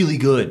 really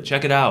good.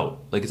 Check it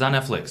out. Like it's on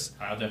Netflix.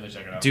 I'll definitely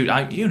check it out.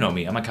 Dude, you know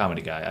me. I'm a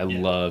comedy guy. I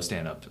love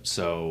stand-up.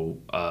 So,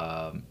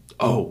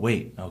 oh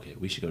wait, okay,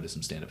 we should go to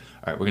some stand-up.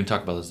 All right, we're gonna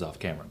talk about this off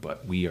camera,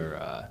 but we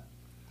are.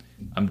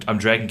 I'm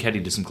dragging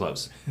Keti to some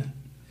clubs.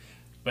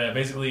 But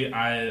basically,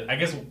 I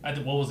guess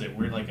what was it?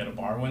 We're like at a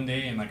bar one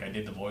day, and like I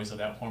did the voice of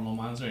that hormone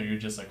monster, and you're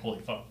just like, holy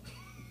fuck.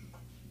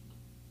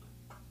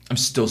 I'm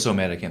still so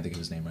mad I can't think of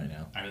his name right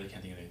now. I really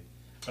can't think of it.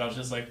 But I was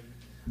just like,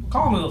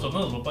 call him a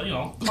little, but you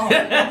know, call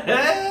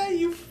him.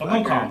 You but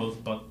no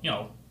combos, but you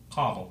know,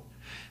 call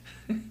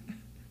him.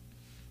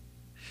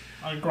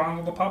 Are you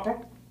grinding the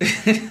pepper?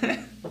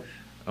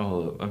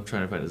 Oh, I'm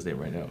trying to find his name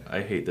right now.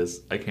 I hate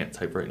this. I can't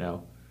type right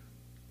now.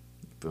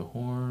 The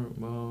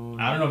hormone.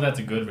 I don't know if that's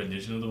a good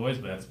rendition of the voice,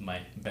 but that's my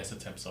best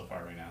attempt so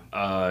far right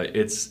now.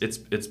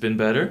 It's been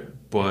better,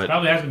 but it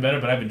probably has been better,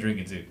 but I've been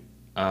drinking too.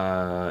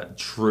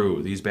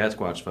 True. These Bat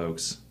Squatch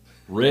folks.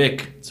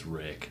 Rick. It's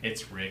Rick.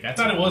 It's Rick. I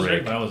thought it was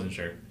Rick, but I wasn't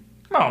sure.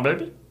 Come on,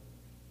 baby.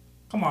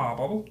 Come on,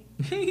 Bubble.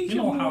 You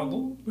know how to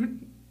do.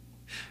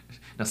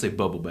 Now say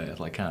bubble bath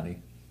like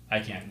Connie. I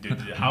can't,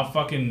 dude. How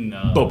fucking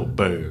bubble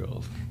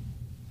bath.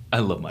 I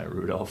love Maya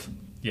Rudolph.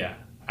 Yeah,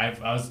 I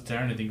was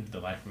trying to think of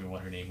the life of me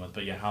what her name was,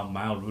 but yeah, how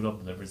Maya Rudolph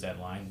delivers that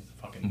line,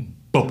 fucking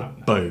bubble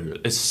bath.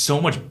 It's so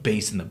much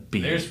bass in the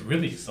beat. There's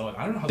really so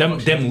I don't know how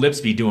them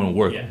lips be doing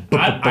work. Yeah,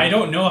 I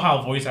don't know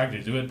how voice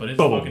actors do it, but it's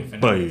fucking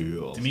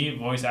phenomenal. To me,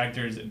 voice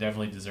actors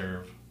definitely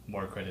deserve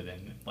more credit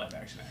than live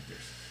action actors.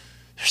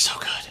 They're so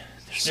good.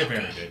 They're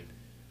very good.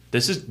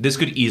 This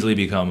could easily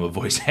become a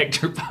voice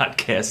actor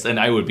podcast, and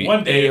I would be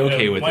okay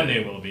with it. One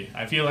day will be.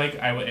 I feel like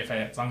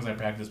as long as I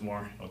practice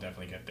more, I'll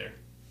definitely get there.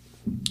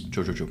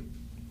 True.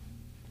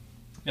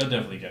 It'll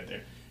definitely get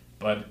there.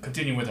 But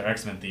continuing with our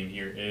X-Men theme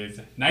here is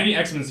 90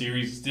 X-Men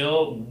series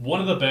still one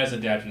of the best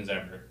adaptations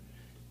ever.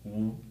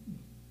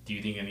 Do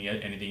you think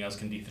anything else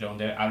can dethrone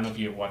that? I don't know if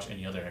you ever watched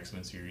any other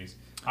X-Men series.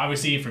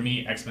 Obviously, for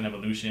me, X-Men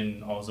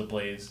Evolution also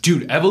plays.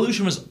 Dude,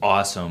 Evolution was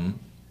awesome.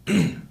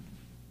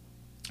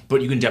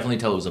 But you can definitely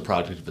tell it was a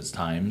product of its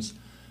times.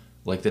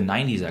 Like the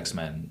 90s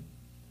X-Men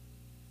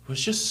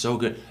was just so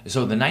good.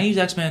 So the 90s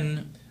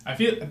X-Men... I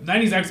feel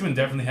 90s X-Men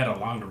definitely had a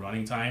longer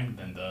running time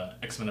than the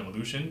X-Men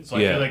Evolution. So I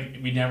feel like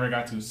we never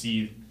got to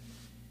see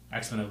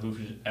X-Men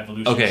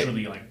Evolution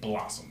truly like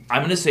blossom.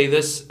 I'm going to say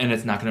this, and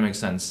it's not going to make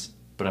sense,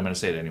 but I'm going to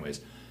say it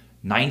anyways.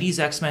 90s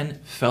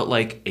X-Men felt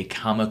like a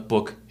comic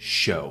book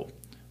show,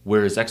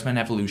 whereas X-Men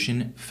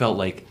Evolution felt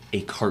like a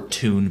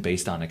cartoon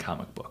based on a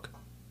comic book.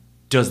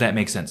 Does that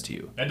make sense to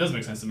you? That does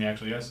make sense to me,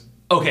 actually, yes.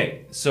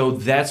 Okay, so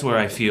that's where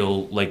I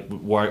feel like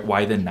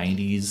why the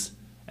 90s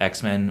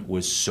X-Men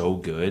was so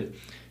good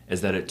is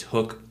that it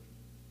took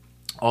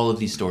all of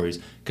these stories.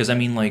 Because, I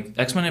mean, like,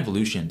 X-Men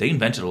Evolution, they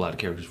invented a lot of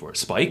characters for it.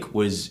 Spike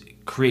was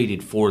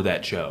created for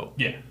that show.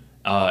 Yeah.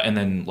 And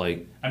then,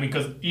 like... I mean,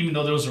 because even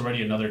though there was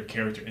already another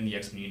character in the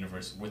X-Men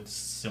universe with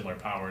similar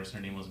powers, her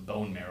name was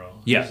Bone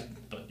Marrow. Yeah.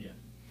 But, yeah.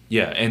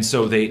 Yeah, and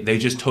so they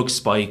just took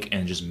Spike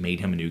and just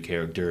made him a new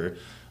character.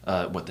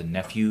 The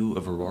nephew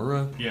of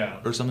Aurora? Yeah.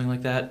 Or something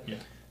like that?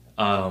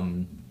 Yeah.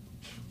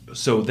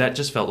 So that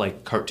just felt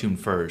like cartoon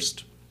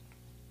first,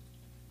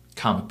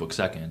 comic book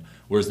second,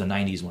 whereas the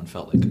 90s one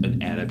felt like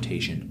an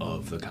adaptation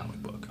of the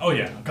comic book. Oh,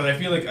 yeah, because I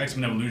feel like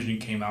X-Men Evolution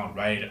came out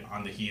right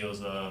on the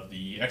heels of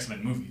the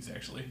X-Men movies,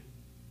 actually.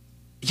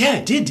 Yeah,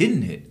 it did,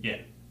 didn't it? Yeah.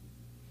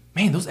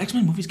 Man, those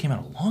X-Men movies came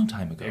out a long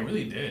time ago. They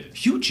really did.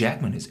 Hugh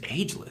Jackman is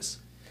ageless.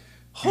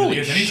 Holy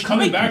shit. And he's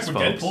coming back for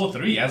Deadpool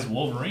 3 as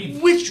Wolverine.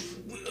 Which,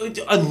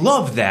 I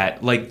love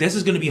that. Like, this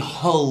is going to be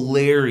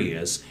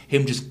hilarious.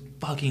 Him just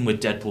fucking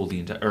with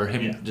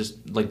Deadpool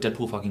just, like,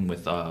 Deadpool fucking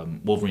with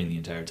Wolverine the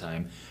entire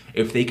time.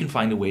 If they can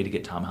find a way to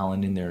get Tom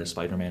Holland in there as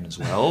Spider-Man as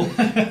well.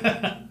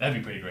 That'd be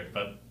pretty great,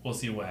 but we'll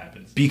see what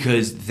happens.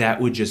 Because that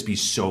would just be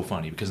so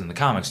funny. Because in the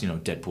comics,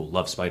 Deadpool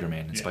loves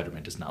Spider-Man and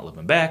Spider-Man does not love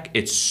him back.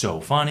 It's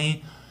so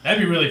funny.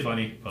 That'd be really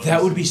funny.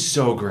 That would be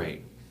so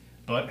great.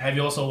 But have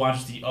you also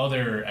watched the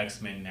other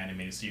X-Men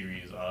animated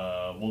series,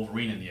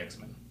 Wolverine and the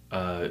X-Men?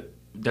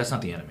 That's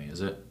not the anime,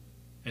 is it?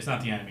 It's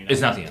not the anime. No.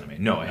 It's not the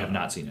anime. No, I have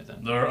not seen it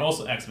then. There are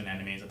also X-Men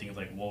animes. I think it's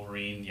like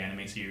Wolverine, the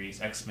anime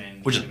series,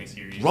 X-Men, the anime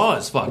series. Raw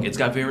as fuck. It's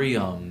got very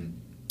Van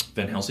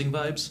Helsing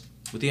vibes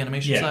with the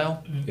animation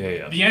style.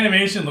 Yeah. The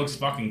animation looks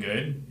fucking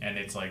good, and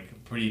it's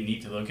like pretty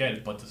neat to look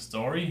at, but the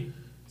story...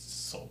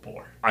 so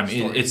poor. I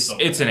mean, it's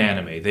an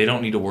anime. They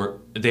don't need to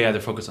work. They either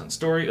focus on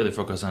story or they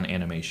focus on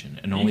animation,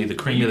 and only the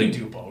cream. You can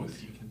do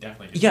both. You can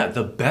definitely.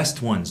 The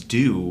best ones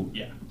do.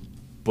 Yeah.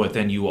 But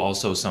then you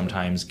also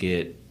sometimes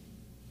get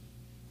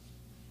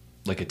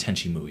like a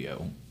Tenchi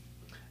Muyo.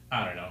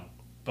 I don't know,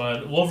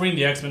 but Wolverine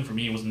the X-Men for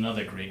me was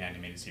another great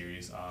animated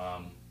series.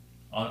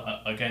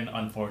 Again,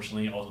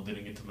 unfortunately, also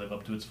didn't get to live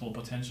up to its full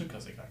potential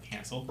because it got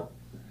canceled.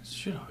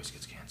 Shit always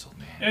gets canceled,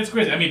 man. It's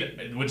crazy. I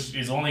mean, which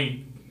is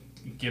only.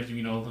 Gives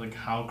you like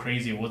how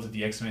crazy it was that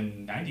the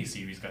X-Men 90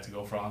 series got to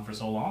go on for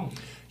so long.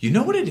 You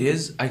know what it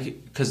is?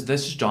 Because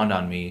this just dawned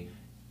on me.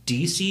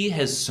 DC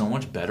has so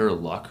much better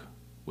luck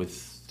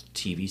with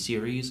TV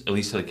series, at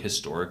least like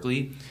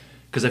historically,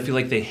 because I feel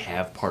like they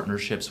have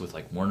partnerships with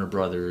like Warner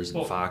Brothers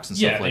and Fox and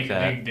stuff like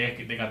that.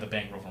 They got the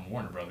bankroll from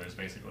Warner Brothers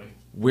basically.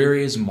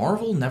 Whereas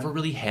Marvel never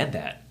really had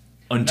that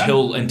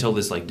until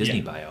this like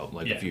Disney buyout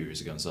a few years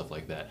ago and stuff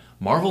like that.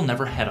 Marvel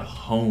never had a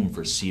home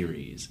for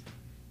series.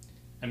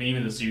 I mean,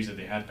 even the series that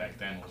they had back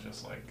then was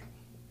just like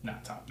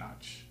not top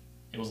notch.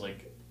 It was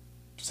like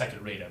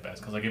second rate at best.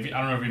 Because like I don't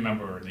know if you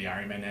remember the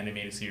Iron Man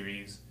animated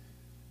series.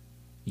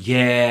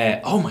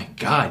 Yeah. Oh my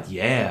God.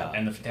 Yeah.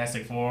 And the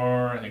Fantastic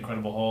Four, the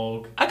Incredible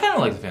Hulk. I kind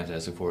of like the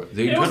Fantastic Four.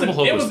 The Incredible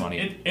Hulk was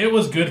funny. It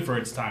was good for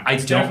its time.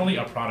 It's definitely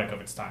a product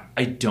of its time.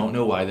 I don't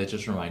know why that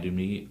just reminded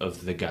me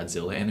of the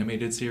Godzilla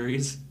animated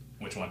series.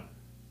 Which one?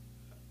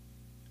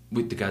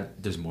 Wait,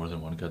 there's more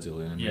than one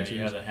Godzilla animated series? Yeah,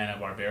 you have the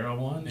Hanna-Barbera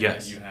one.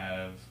 Yes. And you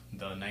have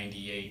the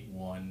 98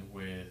 one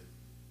with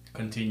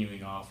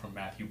continuing off from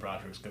Matthew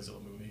Broderick's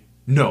Godzilla movie.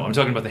 No, I'm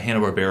talking about the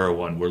Hanna-Barbera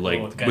one where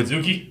like with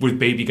Godzuki? With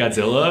baby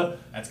Godzilla.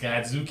 That's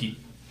Godzuki.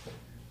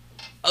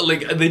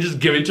 Like, they just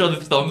give each other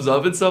thumbs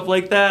up and stuff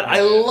like that.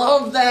 I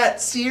love that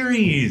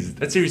series.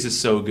 That series is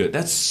so good.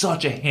 That's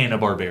such a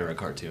Hanna-Barbera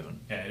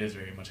cartoon. Yeah, it is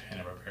very much a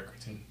Hanna-Barbera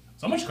cartoon.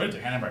 So much credit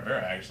to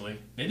Hanna-Barbera, actually.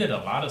 They did a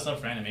lot of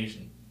stuff for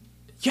animation.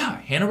 Yeah,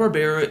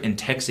 Hanna-Barbera and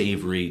Tex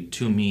Avery,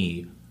 to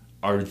me,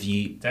 are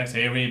the... Tex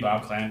Avery,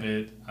 Bob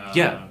Clampett,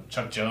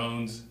 Chuck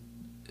Jones.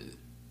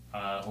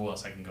 Who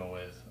else I can go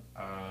with?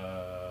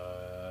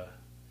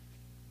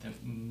 That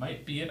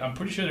might be it. I'm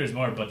pretty sure there's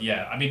more, but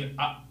yeah, I mean,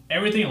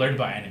 everything I learned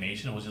about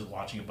animation was just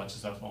watching a bunch of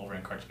stuff over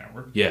in Cartoon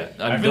Network. Yeah,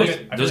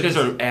 those guys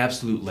are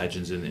absolute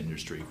legends in the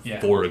industry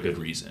for a good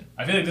reason.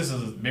 I feel like this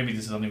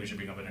is something we should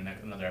bring up in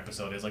another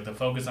episode. Is like the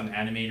focus on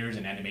animators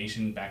and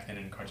animation back then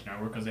in Cartoon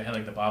Network, because they had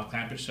like the Bob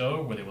Clampett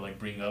show where they would like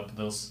bring up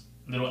those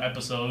little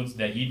episodes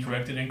that he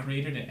directed and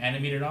created and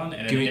animated on.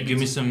 And give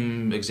me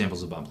some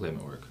examples of Bob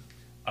Clampett work.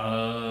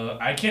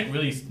 I can't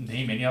really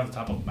name any off the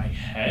top of my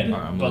head,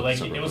 but like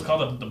it was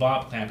called the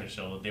Bob Clampett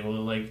Show. They would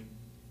like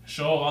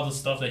show all the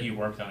stuff that he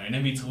worked on, and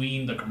in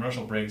between the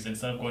commercial breaks,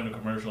 instead of going to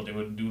commercial, they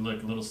would do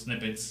like little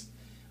snippets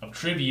of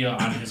trivia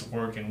on his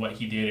work and what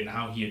he did and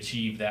how he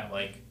achieved that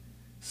like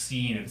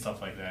scene and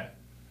stuff like that.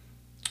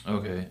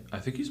 Okay, I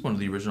think he's one of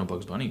the original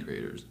Bugs Bunny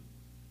creators.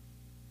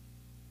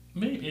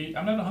 Maybe.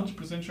 I'm not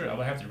 100% sure. I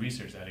would have to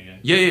research that again.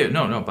 Yeah.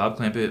 No. Bob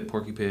Clampett,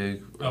 Porky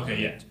Pig.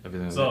 Okay, yeah.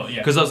 Everything like so, that. yeah.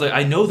 Because I was like,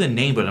 I know the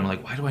name, but I'm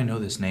like, why do I know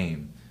this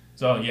name?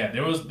 So, yeah,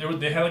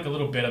 they had like a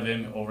little bit of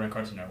him over in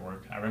Cartoon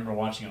Network. I remember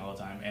watching it all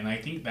the time, and I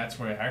think that's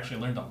where I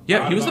actually learned a lot.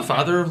 Yeah, he was the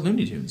father of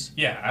Looney Tunes.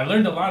 Yeah, I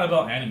learned a lot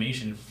about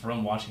animation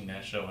from watching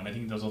that show, and I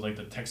think those was like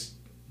the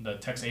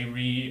Tex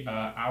Avery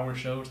hour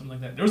show or something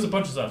like that. There was a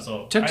bunch of stuff.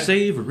 So Tex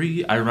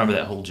Avery, I remember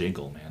that whole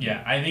jingle, man.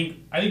 Yeah, I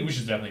think we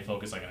should definitely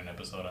focus like on an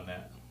episode on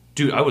that.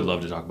 Dude, I would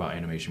love to talk about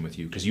animation with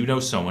you because you know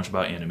so much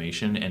about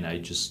animation, and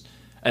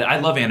I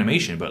love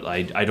animation, but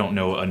I don't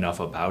know enough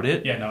about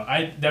it. Yeah, no,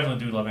 I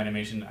definitely do love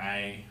animation.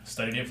 I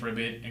studied it for a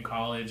bit in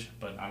college,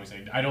 but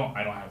obviously I don't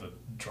have the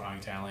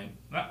drawing talent.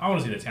 I want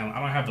to say the talent.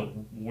 I don't have the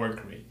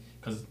work rate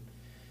because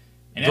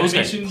those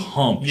animation, guys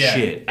pump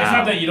shit. It's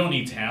not that you don't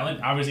need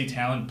talent. Obviously,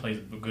 talent plays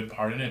a good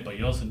part in it, but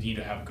you also need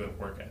to have a good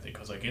work ethic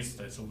because like it's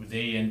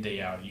day in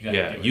day out. You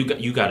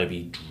got to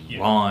be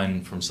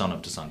drawn from sun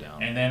up to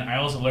sundown. And then I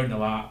also learned a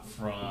lot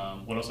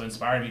from what also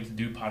inspired me to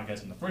do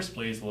podcasts in the first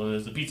place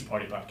was the Pizza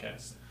Party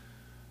podcast.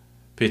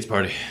 Pizza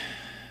Party.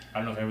 I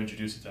don't know if I ever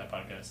introduced you to that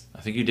podcast. I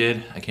think you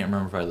did. I can't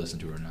remember if I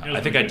listened to it or not. I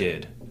think I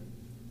did.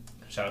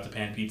 Shout out to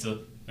Pan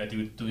Pizza. That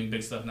dude doing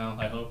big stuff now.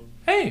 I hope.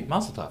 Hey,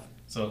 Mazel Tov.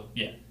 So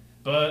yeah.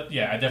 But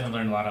yeah, I definitely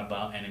learned a lot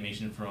about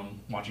animation from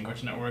watching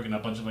Cartoon Network and a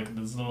bunch of like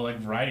this little like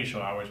variety show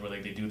hours where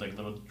like they do like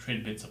little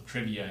tidbits of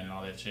trivia and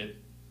all that shit.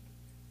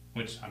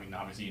 Which I mean,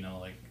 obviously you know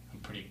like I'm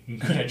pretty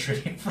good at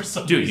trivia for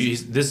some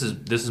reason. Dude, this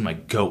is my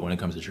goat when it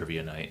comes to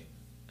trivia night.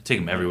 I take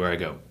him everywhere I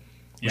go.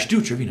 We should do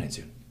a trivia night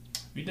soon.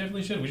 We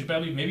definitely should. We should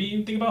probably maybe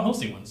even think about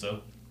hosting one. So.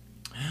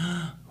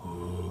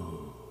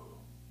 Ooh.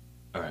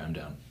 All right, I'm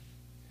down.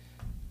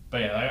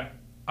 But yeah, like,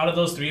 out of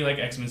those three like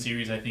X-Men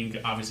series, I think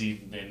obviously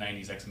the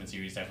 '90s X-Men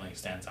series definitely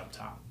stands up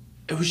top.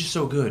 It was just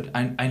so good.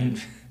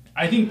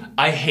 I think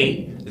I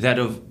hate that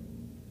of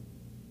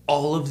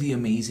all of the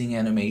amazing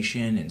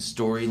animation and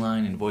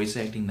storyline and voice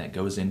acting that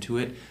goes into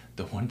it.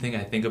 The one thing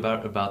I think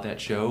about that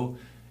show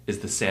is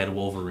the sad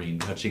Wolverine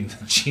touching the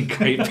Gene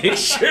Grey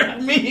picture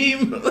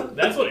meme.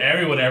 That's what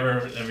everyone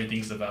ever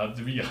thinks about,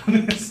 to be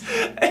honest.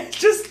 It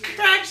just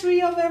cracks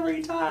me up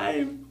every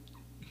time.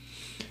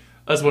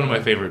 That's one of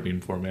my favorite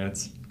meme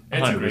formats.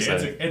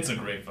 It's a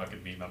great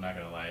fucking meme, I'm not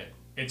gonna lie.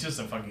 It's just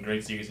a fucking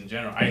great series in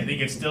general. I think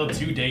it's still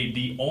to date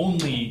the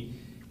only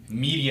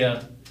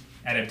media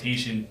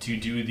adaptation to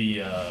do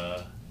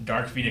the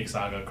Dark Phoenix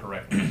saga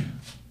correctly.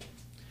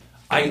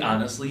 I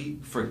honestly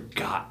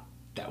forgot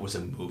that was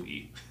a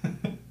movie.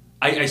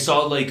 I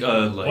saw like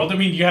well, I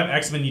mean, you have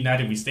X-Men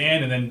United We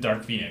Stand and then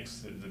Dark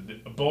Phoenix.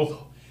 Both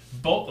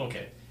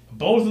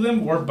of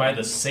them were by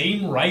the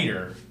same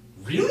writer.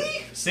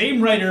 Really? Same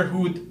writer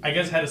who I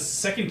guess had a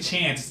second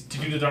chance to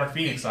do the Dark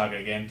Phoenix saga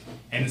again,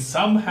 and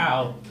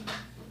somehow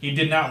he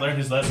did not learn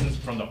his lessons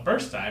from the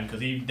first time because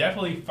he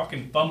definitely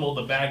fucking fumbled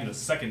the bag the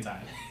second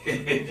time.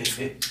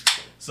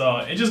 So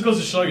it just goes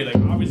to show you, like,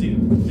 obviously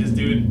this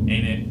dude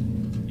ain't it.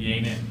 He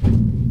ain't it.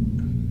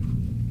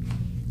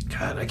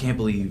 God, I can't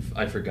believe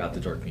I forgot the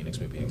Dark Phoenix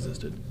movie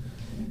existed.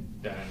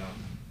 Yeah,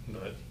 I know.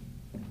 But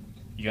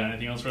you got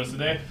anything else for us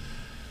today?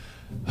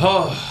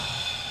 Oh,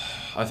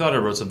 I thought I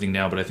wrote something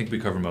down, but I think we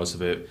covered most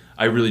of it.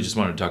 I really just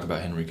wanted to talk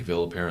about Henry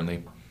Cavill,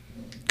 apparently.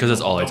 Because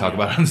that's all I talk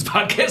about on this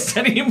podcast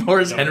anymore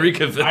is Henry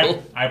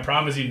Cavill. I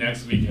promise you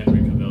next week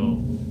Henry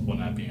Cavill will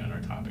not be on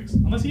our topics.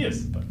 Unless he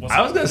is. But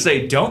I was going to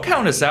say, don't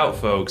count us out,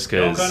 folks.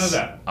 Don't count us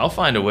out. I'll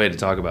find a way to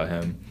talk about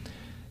him.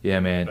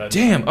 Yeah, man.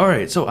 Damn. All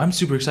right. So I'm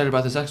super excited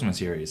about this X-Men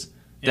series.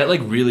 Yeah.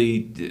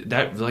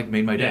 That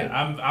made my day.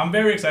 Yeah, I'm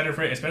very excited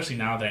for it, especially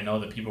now that I know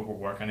that people who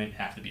work on it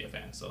have to be a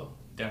fan. So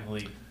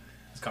definitely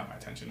it's caught my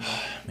attention.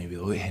 Maybe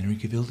they'll get Henry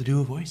Cavill to do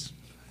a voice.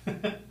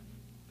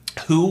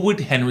 Who would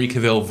Henry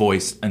Cavill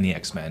voice in the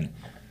X-Men?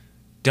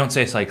 Don't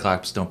say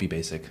Cyclops. Don't be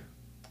basic.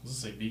 Let's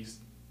say Beast.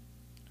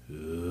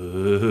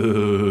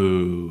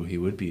 Ooh, he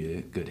would be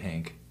a good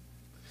Hank.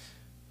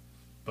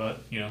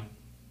 But, you know,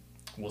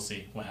 we'll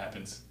see what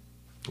happens.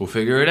 We'll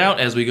figure it out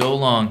as we go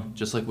along,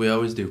 just like we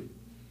always do.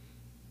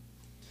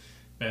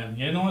 And,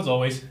 you know, as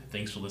always,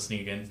 thanks for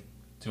listening again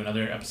to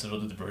another episode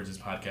of the Divergence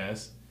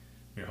Podcast.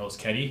 I'm your host,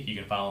 Keti. You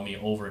can follow me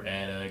over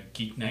at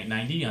Geek Night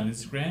 90 on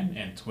Instagram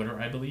and Twitter,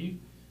 I believe.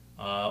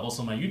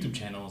 Also, my YouTube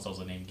channel is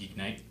also named Geek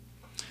Night.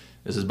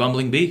 This is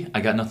Bumbling B.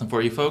 I got nothing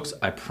for you folks.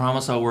 I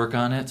promise I'll work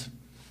on it.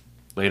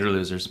 Later,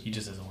 losers. He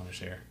just doesn't want to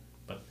share.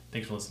 But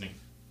thanks for listening.